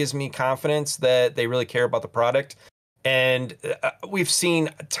confidence that they really care about the product. And we've seen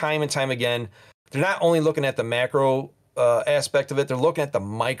time and time again, they're not only looking at the macro aspect of it, they're looking at the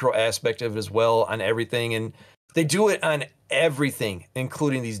micro aspect of it as well on everything. And they do it on everything,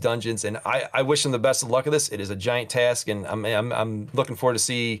 including these dungeons. And I wish them the best of luck with this. It is a giant task, and I'm looking forward to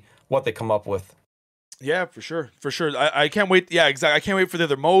see what they come up with. Yeah, for sure. I can't wait. Yeah, exactly. I can't wait for the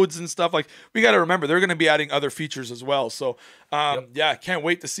other modes and stuff. Like, we got to remember, they're going to be adding other features as well. So, yeah, can't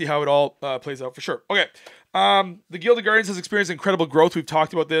wait to see how it all plays out for sure. Okay. The Gilded Guardians has experienced incredible growth. We've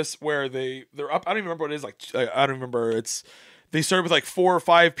talked about this where they're up. I don't even remember what it is. Like, I don't remember. They started with like 4 or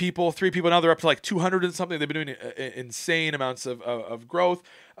 5 people, 3 people. Now they're up to like 200 and something. They've been doing insane amounts of growth.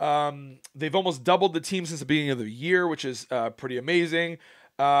 They've almost doubled the team since the beginning of the year, which is pretty amazing.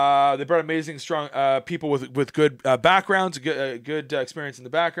 They brought amazing, strong people with good backgrounds, good experience in the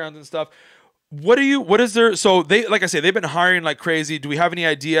backgrounds and stuff. So they, like I say, they've been hiring like crazy. Do we have any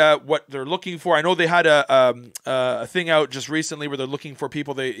idea what they're looking for? I know they had a thing out just recently where they're looking for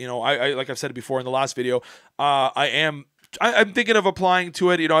people. I like I've said it before in the last video, I am I'm thinking of applying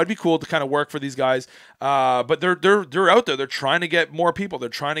to it. You know, it'd be cool to kind of work for these guys. But they're out there. They're trying to get more people. They're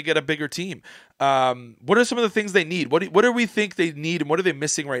trying to get a bigger team. What are some of the things they need? What do we think they need, and what are they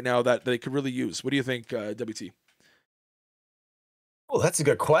missing right now that they could really use? What do you think, WT? Oh, that's a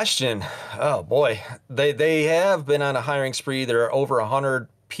good question. Oh boy, they have been on a hiring spree. There are over 100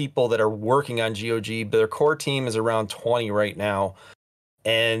 people that are working on GOG, but their core team is around 20 right now.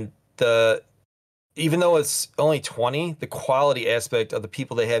 And even though it's only 20, the quality aspect of the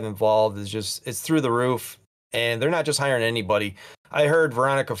people they have involved it's through the roof. And they're not just hiring anybody. I heard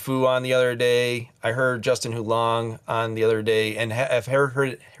Veronica Fu on the other day. I heard Justin Hulong on the other day, and I've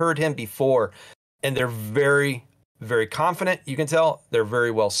heard him before. And they're very, very confident. You can tell they're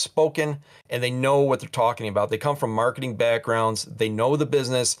very well spoken, and they know what they're talking about. They come from marketing backgrounds. They know the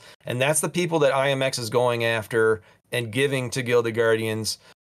business, and that's the people that IMX is going after and giving to Gilded Guardians.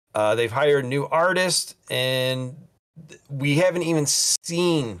 They've hired new artists, and we haven't even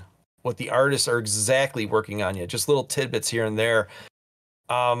seen what the artists are exactly working on yet. Just little tidbits here and there.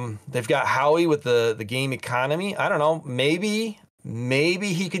 They've got Howie with the game economy. I don't know. Maybe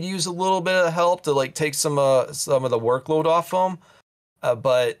he could use a little bit of help to like take some of the workload off him.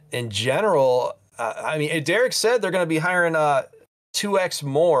 But in general, I mean, Derek said they're going to be hiring 2x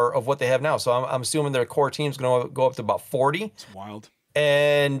more of what they have now. So I'm assuming their core team's going to go up to about 40. It's wild.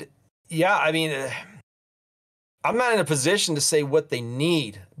 And yeah, I mean, I'm not in a position to say what they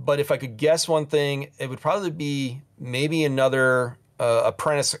need, but if I could guess one thing, it would probably be maybe another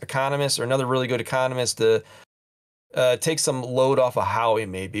apprentice economist or another really good economist to take some load off of Howie,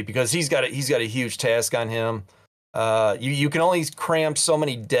 maybe, because he's got a huge task on him. You can only cram so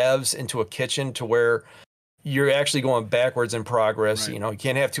many devs into a kitchen to where you're actually going backwards in progress. Right. You know, you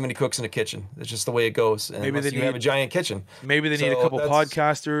can't have too many cooks in a kitchen. It's just the way it goes. And maybe you have a giant kitchen. Maybe they need a couple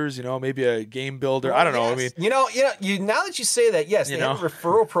podcasters, you know, maybe a game builder. Well, I don't know. Yes. I mean, now that you say that, yes, they have a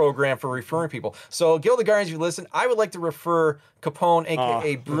referral program for referring people. So Gilded Guardians, you listen, I would like to refer Capone,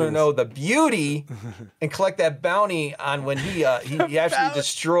 aka Bruno the Beauty, and collect that bounty on when he actually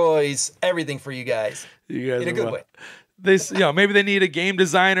destroys everything for you guys. In a good way. Maybe they need a game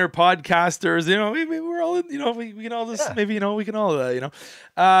designer, podcasters. You know, maybe we're all, you know, we can all just maybe, you know, we can all, There's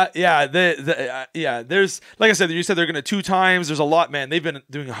like I said, you said they're going to 2 times. There's a lot, man. They've been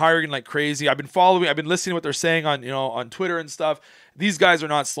doing hiring like crazy. I've been listening to what they're saying on Twitter and stuff. These guys are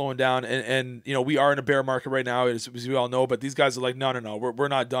not slowing down, and you know, we are in a bear market right now, as we all know. But these guys are like, no, we're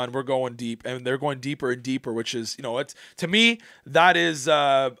not done. We're going deep, and they're going deeper and deeper. Which is, you know, it's, to me,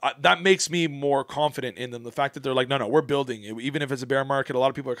 that makes me more confident in them. The fact that they're like, no, we're building. Even if it's a bear market, a lot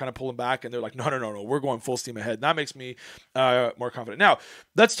of people are kind of pulling back, and they're like, no, we're going full steam ahead. And that makes me more confident. Now,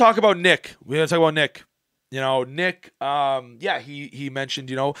 let's talk about Nick. We're gonna talk about Nick. You know, Nick. He mentioned.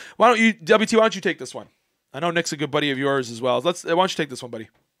 You know, why don't you, WT? Why don't you take this one? I know Nick's a good buddy of yours as well. Why don't you take this one, buddy?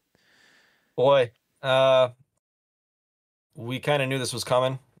 Boy, we kind of knew this was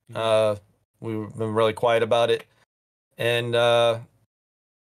coming. We've been really quiet about it. And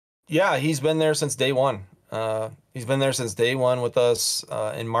he's been there since day one. He's been there since day one with us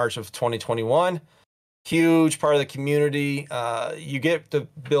in March of 2021. Huge part of the community. You get to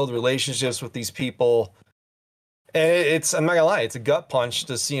build relationships with these people. And I'm not gonna lie, it's a gut punch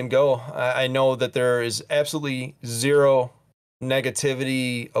to see him go. I know that there is absolutely zero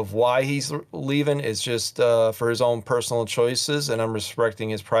negativity of why he's leaving. It's just for his own personal choices, and I'm respecting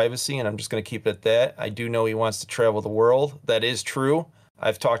his privacy, and I'm just gonna keep it at that. I do know he wants to travel the world. That is true.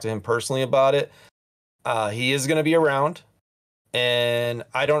 I've talked to him personally about it. He is gonna be around, and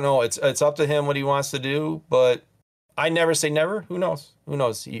I don't know. It's up to him what he wants to do, but I never say never. Who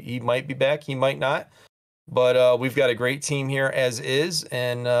knows? He might be back. He might not. But we've got a great team here as is.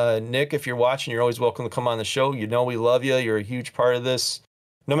 And Nick, if you're watching, you're always welcome to come on the show. You know we love you. You're a huge part of this.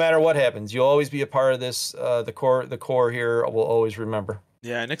 No matter what happens, you'll always be a part of this. The core here will always remember.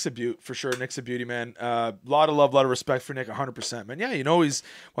 Yeah, Nick's a beaut for sure. Nick's a beauty, man. Lot of love, lot of respect for Nick, 100%, man. Yeah, you know, he's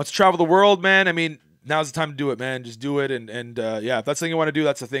wants to travel the world, man. I mean, now's the time to do it, man. Just do it, and if that's the thing you want to do,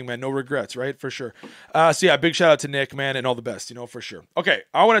 that's the thing, man. No regrets, right? For sure. Big shout out to Nick, man, and all the best, you know, for sure. Okay,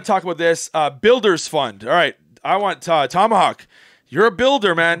 I want to talk about this Builders Fund. All right, I want Tomahawk. You're a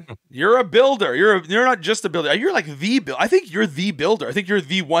builder, man. You're a builder. You're not just a builder. You're like the builder. I think you're the builder. I think you're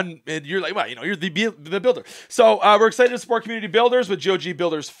the one. You're like, well, you know, you're the builder. So we're excited to support community builders with GOG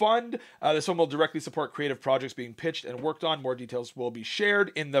Builders Fund. This one will directly support creative projects being pitched and worked on. More details will be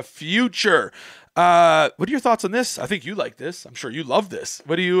shared in the future. What are your thoughts on this? I think you like this. I'm sure you love this.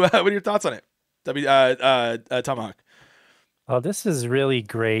 What are your thoughts on it, Tomahawk? Oh, this is really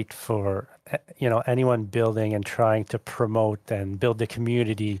great for, you know, anyone building and trying to promote and build the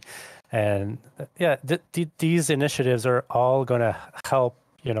community. And yeah, these initiatives are all going to help,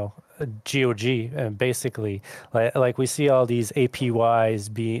 GOG, and basically, like we see all these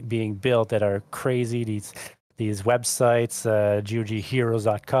APYs being built that are crazy. These websites,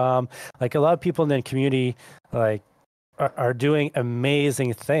 GOGheroes.com, like a lot of people in the community, like are doing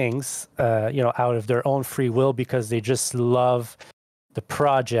amazing things, out of their own free will because they just love the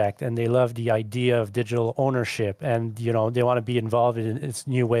project and they love the idea of digital ownership, and they want to be involved in this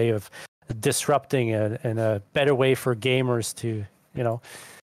new way of disrupting and a better way for gamers to,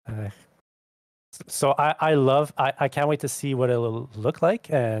 so I can't wait to see what it'll look like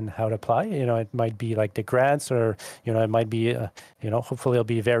and how to apply. It might be like the grants, or it might be hopefully it'll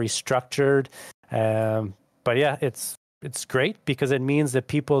be very structured. But yeah, it's great because it means that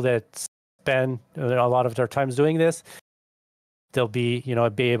people that spend a lot of their times doing this, they'll be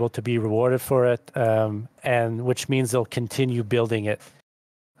able to be rewarded for it, and which means they'll continue building it.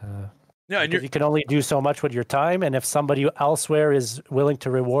 Yeah, and you can only do so much with your time, and if somebody elsewhere is willing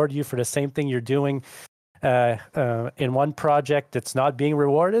to reward you for the same thing you're doing in one project that's not being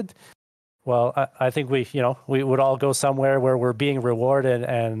rewarded, well, I think we would all go somewhere where we're being rewarded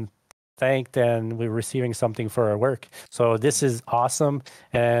and thanked, and we're receiving something for our work. So this is awesome,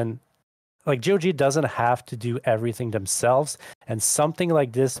 and like GOG doesn't have to do everything themselves, and something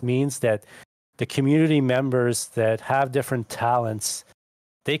like this means that the community members that have different talents,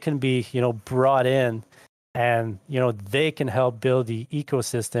 they can be, brought in, and, they can help build the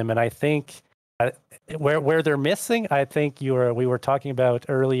ecosystem. And I think where they're missing, I think we were talking about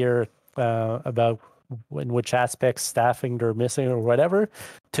earlier about in which aspects staffing they're missing or whatever.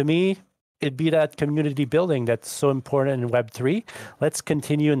 To me, it'd be that community building that's so important in Web3. Let's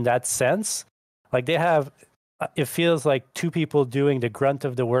continue in that sense. Like they have, it feels like two people doing the grunt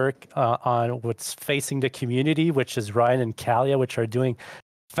of the work on what's facing the community, which is Ryan and Kalia, which are doing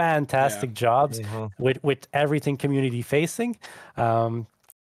fantastic jobs with everything community facing.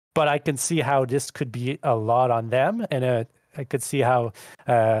 But I can see how this could be a lot on them, and I could see how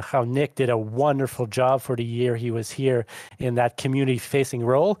Nick did a wonderful job for the year he was here in that community facing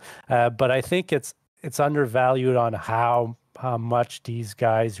role. But I think it's undervalued on how much these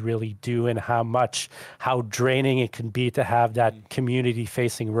guys really do, and how draining it can be to have that community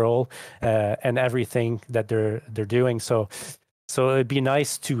facing role and everything that they're doing. So it'd be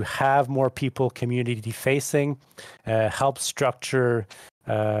nice to have more people community facing, help structure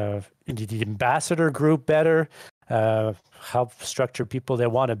the ambassador group better, help structure people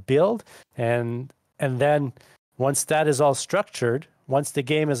that want to build, and then once that is all structured, once the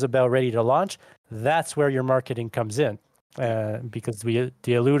game is about ready to launch, that's where your marketing comes in, because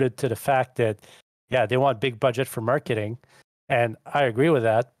they alluded to the fact that they want big budget for marketing, and I agree with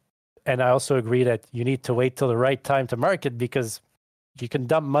that. And I also agree that you need to wait till the right time to market, because you can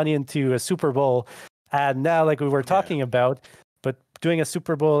dump money into a Super Bowl ad now, like we were talking about, but doing a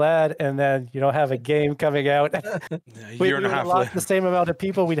Super Bowl ad and then have a game coming out, we would have lost the same amount of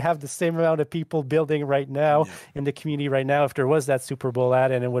people. We'd have the same amount of people building right now in the community right now if there was that Super Bowl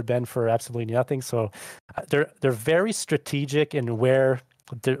ad, and it would have been for absolutely nothing. So they're very strategic in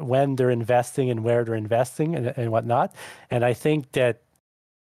when they're investing and where they're investing and whatnot. And I think that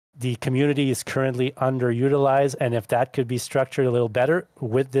the community is currently underutilized, and if that could be structured a little better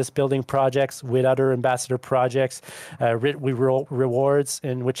with this building projects, with other ambassador projects, we roll rewards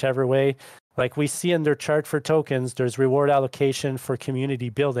in whichever way. Like we see in their chart for tokens, there's reward allocation for community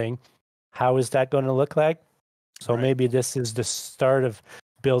building. How is that going to look like? So maybe this is the start of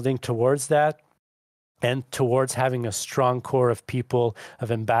building towards that, and towards having a strong core of people,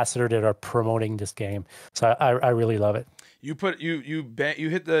 of ambassador that are promoting this game. So I really love it. You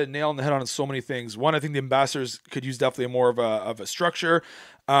hit the nail on the head on so many things. One, I think the ambassadors could use definitely more of a structure.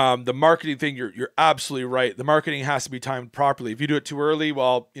 The marketing thing, you're absolutely right. The marketing has to be timed properly. If you do it too early,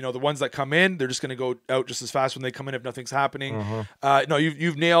 well, the ones that come in, they're just going to go out just as fast when they come in if nothing's happening. No,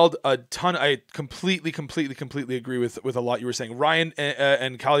 you've nailed a ton. I completely agree with a lot you were saying. Ryan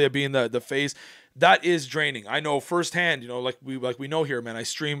and Kalia being the face. That is draining. I know firsthand, like we know here, man. I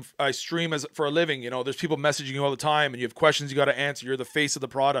stream as for a living. There's people messaging you all the time, and you have questions you got to answer. You're the face of the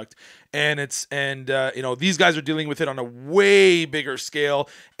product, and these guys are dealing with it on a way bigger scale,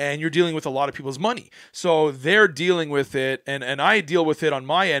 and you're dealing with a lot of people's money. So they're dealing with it, and I deal with it on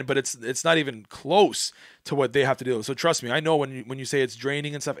my end, but it's not even close to what they have to do. So trust me, I know when you say it's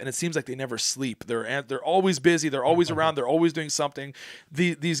draining and stuff, and it seems like they never sleep. They're always busy. They're always around. They're always doing something.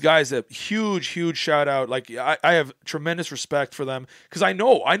 These guys, a huge shout out. Like I have tremendous respect for them, because I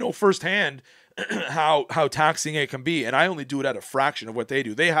know firsthand how taxing it can be, and I only do it at a fraction of what they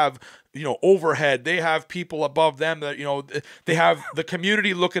do. They have, you know, overhead. They have people above them that, you know, they have the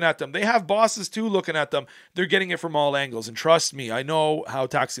community looking at them. They have bosses too looking at them. They're getting it from all angles, and trust me, I know how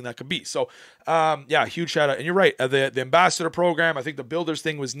taxing that can be. So, yeah, huge shout out. And you're right, the ambassador program. I think the builders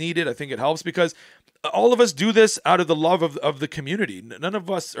thing was needed. I think it helps because all of us do this out of the love of the community. None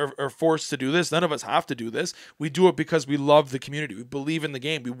of us are forced to do this. None of us have to do this. We do it because we love the community. We believe in the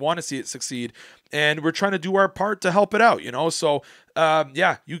game. We want to see it succeed, and we're trying to do our part to help it out, you know? So,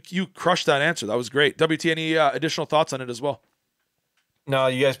 yeah, you crushed that answer. That was great. WT, any additional thoughts on it as well? No,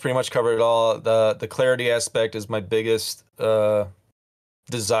 you guys pretty much covered it all. The clarity aspect is my biggest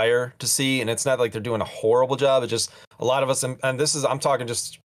desire to see, and it's not like they're doing a horrible job. It's just a lot of us, and this is, I'm talking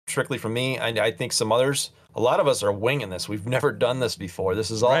just strictly from me. I think some others, a lot of us are winging this. We've never done this before.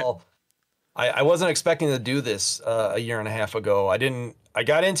 This is all. Right. I wasn't expecting to do this a year and a half ago. I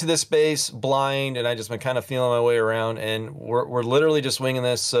got into this space blind, and I just been kind of feeling my way around, and we're literally just winging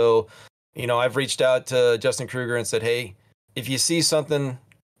this. So, you know, I've reached out to Justin Kruger and said, hey, if you see something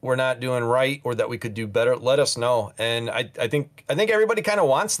we're not doing right or that we could do better, let us know. And I think everybody kind of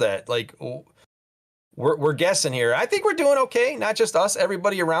wants that. Like, we're guessing here. I think we're doing okay. Not just us,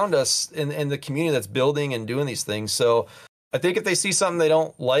 everybody around us in the community that's building and doing these things. So I think if they see something they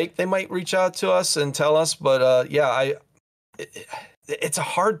don't like, they might reach out to us and tell us. But yeah, it's a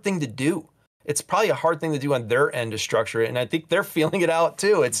hard thing to do. It's probably a hard thing to do on their end to structure it, and I think they're feeling it out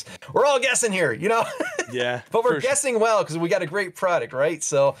too. We're all guessing here, you know. Yeah, but we're guessing well because we got a great product, right?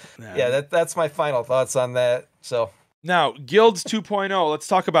 So yeah, that's my final thoughts on that. So now Guilds 2.0, let's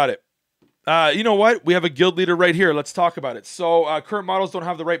talk about it. You know what? We have a guild leader right here. Let's talk about it. So current models don't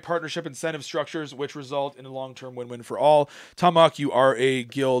have the right partnership incentive structures, which result in a long-term win-win for all. Tomahawk, you are a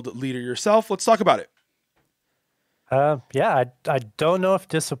guild leader yourself. Let's talk about it. Yeah, I don't know if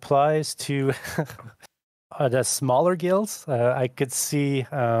this applies to the smaller guilds. I could see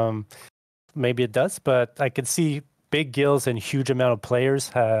maybe it does, but I could see big guilds and huge amount of players,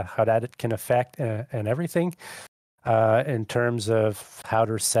 how that it can affect and everything in terms of how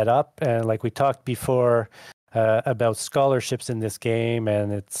they're set up. And like we talked before about scholarships in this game,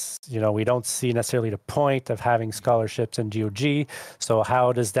 and it's, you know, we don't see necessarily the point of having scholarships in GOG. So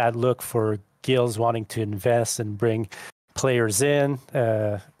how does that look for guilds wanting to invest and bring players in?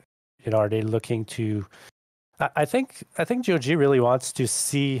 You know, are they looking to? I think GOG really wants to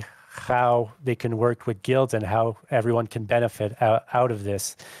see how they can work with guilds and how everyone can benefit out of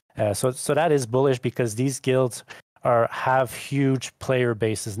this. So that is bullish because these guilds have huge player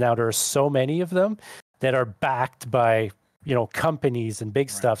bases. Now there are so many of them that are backed by, you know, companies and big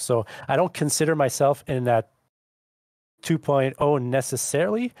stuff. So I don't consider myself in that 2.0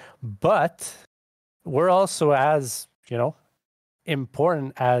 necessarily, but we're also as, you know,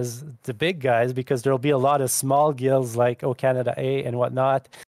 important as the big guys, because there'll be a lot of small guilds like O Canada A and whatnot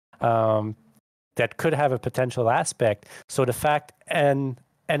that could have a potential aspect. So the fact, and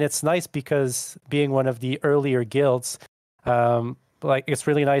it's nice because being one of the earlier guilds, like it's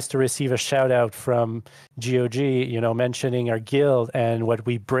really nice to receive a shout out from GOG, you know, mentioning our guild and what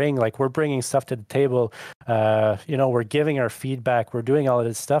we bring. Like we're bringing stuff to the table, you know, we're giving our feedback, we're doing all of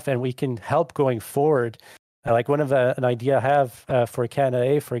this stuff, and we can help going forward. Like one of an idea I have for Canada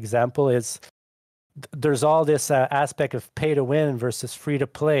A, for example, is there's all this aspect of pay to win versus free to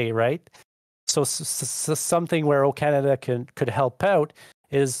play, right? So something where O Canada could help out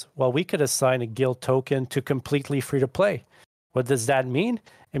is, well, we could assign a guild token to completely free to play. What does that mean?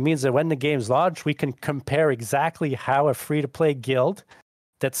 It means that when the game's launched, we can compare exactly how a free to play guild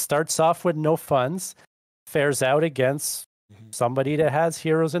that starts off with no funds fares out against somebody that has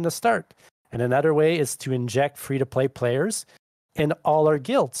heroes in the start. And another way is to inject free to play players in all our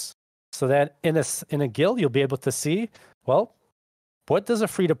guilds, so that in a guild you'll be able to see, well, what does a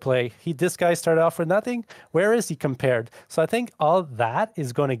free to play? This guy started off with nothing. Where is he compared? So I think all that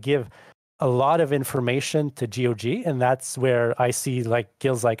is going to give a lot of information to GOG, and that's where I see like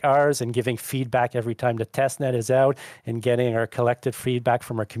guilds like ours and giving feedback every time the testnet is out and getting our collected feedback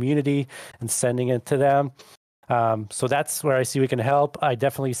from our community and sending it to them. So that's where I see we can help. I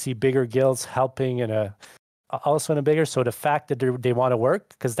definitely see bigger guilds helping also in a bigger. So the fact that they want to work,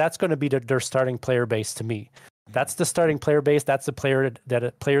 because that's going to be their starting player base to me. That's the starting player base. That's the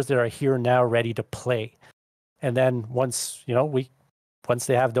players that are here now ready to play. And then once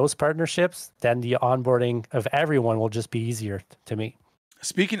they have those partnerships, then the onboarding of everyone will just be easier to me.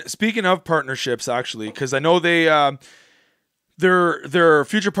 Speaking of partnerships, actually, because I know their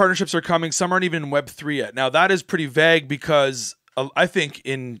future partnerships are coming. Some aren't even in Web3 yet. Now that is pretty vague because I think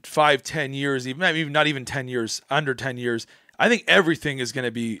in 5-10 years, even not even 10 years, under 10 years, I think every company is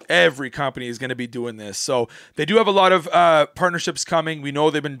going to be doing this. So they do have a lot of partnerships coming. We know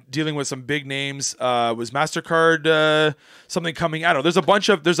they've been dealing with some big names. Was MasterCard something coming? I don't know.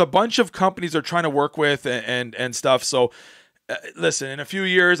 There's a bunch of companies they're trying to work with and stuff. So listen, in a few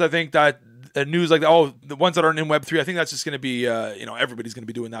years, I think that news like that, the ones that aren't in Web3, I think that's just going to be, everybody's going to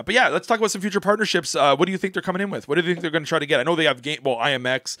be doing that. But yeah, let's talk about some future partnerships. What do you think they're coming in with? What do you think they're going to try to get? I know they have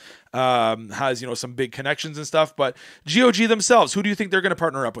IMX has, some big connections and stuff, but GOG themselves, who do you think they're going to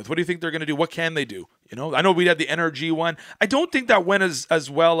partner up with? What do you think they're going to do? What can they do? I know we had the NRG one. I don't think that went as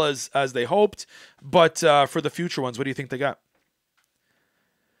well as they hoped, but for the future ones, what do you think they got?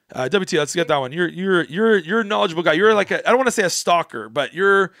 WT, let's get that one. You're a knowledgeable guy. You're like I don't want to say a stalker, but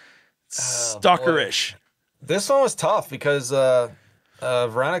you're stalkerish. This one was tough because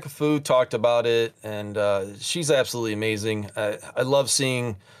Veronica Fu talked about it, and she's absolutely amazing. I love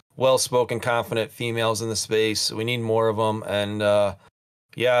seeing well-spoken, confident females in the space. We need more of them. And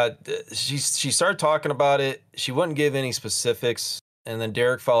she started talking about it. She wouldn't give any specifics, and then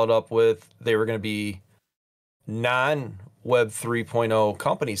Derek followed up with they were going to be non-Web 3.0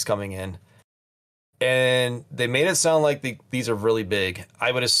 companies coming in. And they made it sound like these are really big.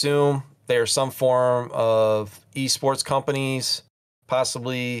 I would assume they are some form of esports companies,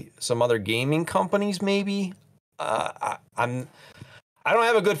 possibly some other gaming companies, maybe. I don't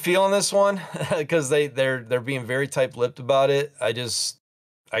have a good feel on this one because they're being very tight-lipped about it. I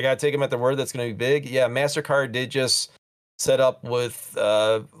gotta take them at their word. That's going to be big. Yeah, MasterCard did just set up with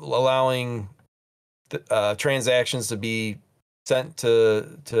allowing transactions to be sent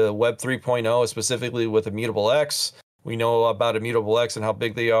to Web 3.0, specifically with Immutable X. We know about Immutable X and how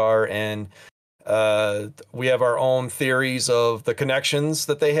big they are, and we have our own theories of the connections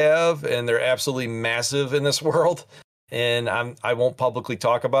that they have, and they're absolutely massive in this world. And I won't publicly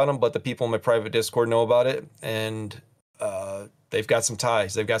talk about them, but the people in my private Discord know about it, and they've got some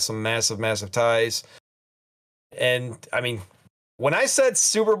ties. They've got some massive, massive ties. And I mean, when I said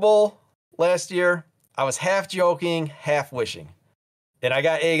Super Bowl last year, I was half joking, half wishing. And I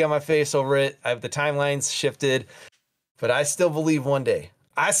got egg on my face over it. The timelines shifted. But I still believe one day.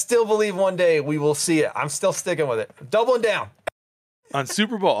 We will see it. I'm still sticking with it. Doubling down. On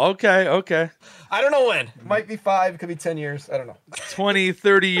Super Bowl. Okay. I don't know when. It might be 5. It could be 10 years. I don't know. 20,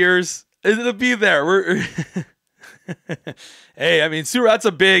 30 years. It'll be there. We're Hey, I mean, that's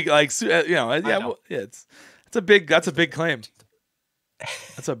a big, it's a big claim.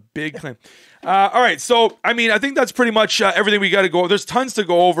 That's a big claim. All right. So, I mean, I think that's pretty much everything we got to go. There's tons to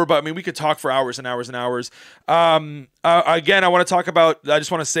go over, but I mean, we could talk for hours and hours and hours. Again, I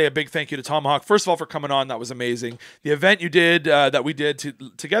just want to say a big thank you to Tomahawk. First of all, for coming on. That was amazing. The event you did, that we did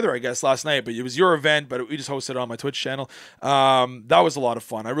together, I guess, last night, but it was your event, but we just hosted it on my Twitch channel. That was a lot of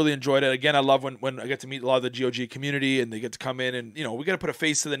fun. I really enjoyed it. Again, I love when I get to meet a lot of the GOG community and they get to come in and, we got to put a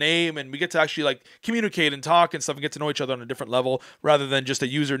face to the name and we get to actually communicate and talk and stuff and get to know each other on a different level rather than just a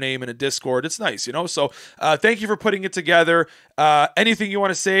username in a Discord. It's nice, So thank you for putting it together. Anything you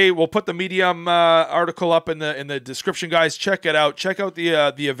want to say? We'll put the Medium article up in the description, guys. Check it out. Check out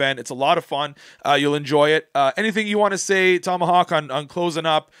the event. It's a lot of fun. You'll enjoy it. Anything you want to say, Tomahawk, on closing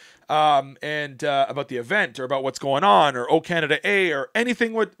up and about the event or about what's going on or O Canada A or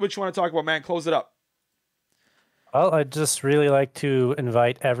anything which you want to talk about, man? Close it up. Well, I'd just really like to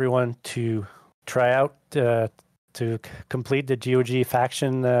invite everyone to try out to complete the GOG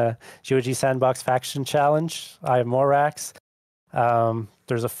faction, GOG Sandbox faction challenge. I have more racks.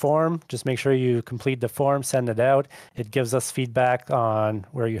 There's a form. Just make sure you complete the form, send it out. It gives us feedback on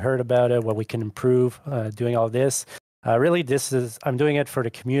where you heard about it, what we can improve, doing all this. Really, I'm doing it for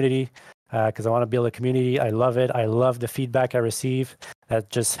the community because I want to build a community. I love it. I love the feedback I receive. That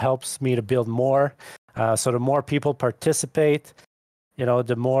just helps me to build more. So the more people participate,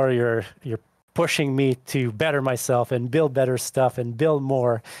 the more you're pushing me to better myself and build better stuff and build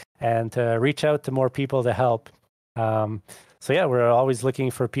more and to reach out to more people to help. So yeah, we're always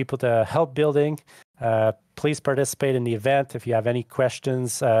looking for people to help building. Please participate in the event. If you have any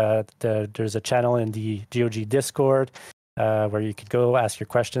questions, there's a channel in the GOG Discord where you can go ask your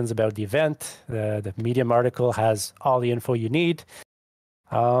questions about the event. The Medium article has all the info you need.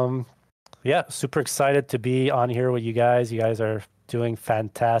 Yeah, super excited to be on here with you guys. You guys are doing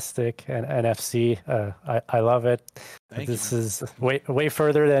fantastic, and NFC. I love it. This is way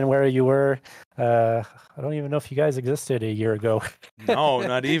further than where you were. I don't even know if you guys existed a year ago. No,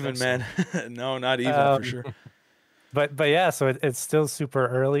 not even, man. No, not even for sure. But yeah, so it's still super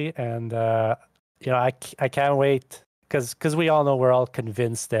early, and I can't wait because we all know we're all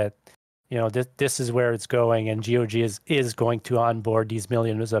convinced that you know, this is where it's going, and GOG is going to onboard these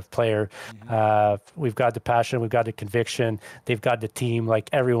millions of players. We've got the passion, we've got the conviction, they've got the team, like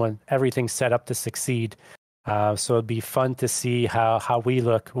everything's set up to succeed. So it'd be fun to see how we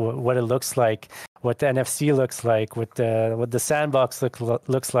look, what it looks like, what the NFC looks like, what the Sandbox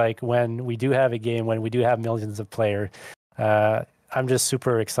looks like when we do have a game, when we do have millions of players. I'm just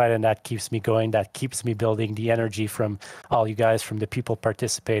super excited, and that keeps me going. That keeps me building the energy from all you guys, from the people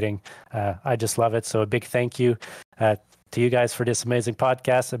participating. I just love it. So a big thank you to you guys for this amazing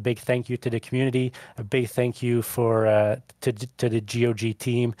podcast. A big thank you to the community. A big thank you to the GOG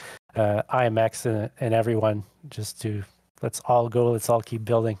team, IMX, and everyone. Let's all go. Let's all keep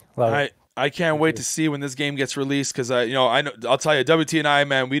building. Love it. I can't wait to see when this game gets released, because I know I'll tell you, WT and I,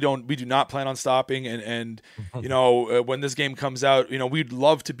 man, we do not plan on stopping, and you know, when this game comes out, you know, we'd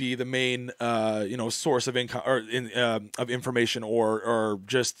love to be the main you know, source of income or of information, or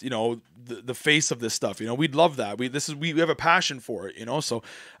just, you know, the face of this stuff. You know, we'd love that. We have a passion for it, you know. So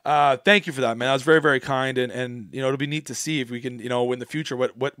thank you for that, man. That was very, very kind, and you know, it'll be neat to see if we can, you know, in the future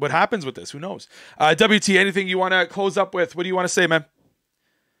what happens with this. Who knows? WT, anything you want to close up with? What do you want to say, man?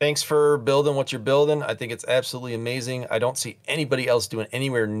 Thanks for building what you're building. I think it's absolutely amazing. I don't see anybody else doing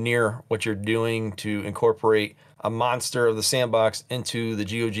anywhere near what you're doing to incorporate a monster of the Sandbox into the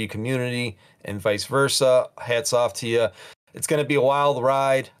GOG community, and vice versa. Hats off to you. It's going to be a wild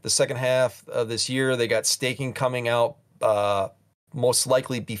ride. The second half of this year, they got staking coming out most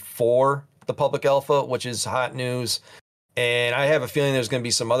likely before the public alpha, which is hot news. And I have a feeling there's going to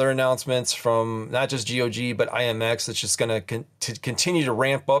be some other announcements from not just GOG, but IMX that's just going to continue to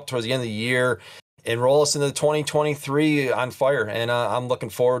ramp up towards the end of the year and roll us into 2023 on fire. And I'm looking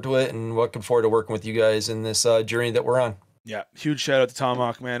forward to it, and looking forward to working with you guys in this journey that we're on. Yeah, huge shout out to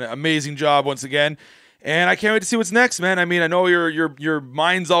Tomahawk, man. Amazing job once again. And I can't wait to see what's next, man. I mean, I know your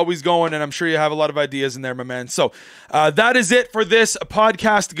mind's always going, and I'm sure you have a lot of ideas in there, my man. So that is it for this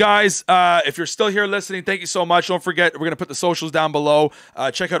podcast, guys. If you're still here listening, thank you so much. Don't forget, we're going to put the socials down below.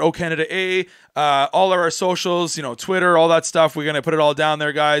 Check out O Canada A, all of our socials, you know, Twitter, all that stuff. We're going to put it all down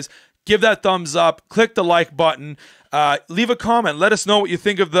there, guys. Give that thumbs up. Click the like button. Leave a comment. Let us know what you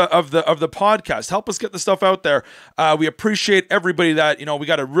think of the podcast. Help us get the stuff out there. We appreciate everybody that, you know, we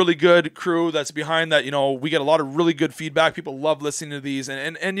got a really good crew that's behind that. You know, we get a lot of really good feedback. People love listening to these,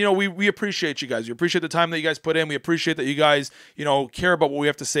 and you know, we appreciate you guys. We appreciate the time that you guys put in. We appreciate that you guys, you know, care about what we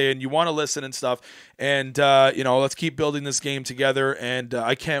have to say, and you want to listen and stuff. And you know, let's keep building this game together. And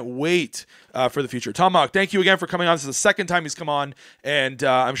I can't wait for the future. Tomahawk, thank you again for coming on. This is the second time he's come on, and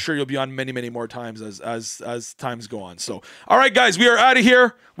I'm sure you'll be on many, many more times as times go on. So, all right, guys, we are out of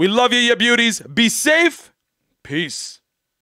here. We love you, you beauties. Be safe. Peace.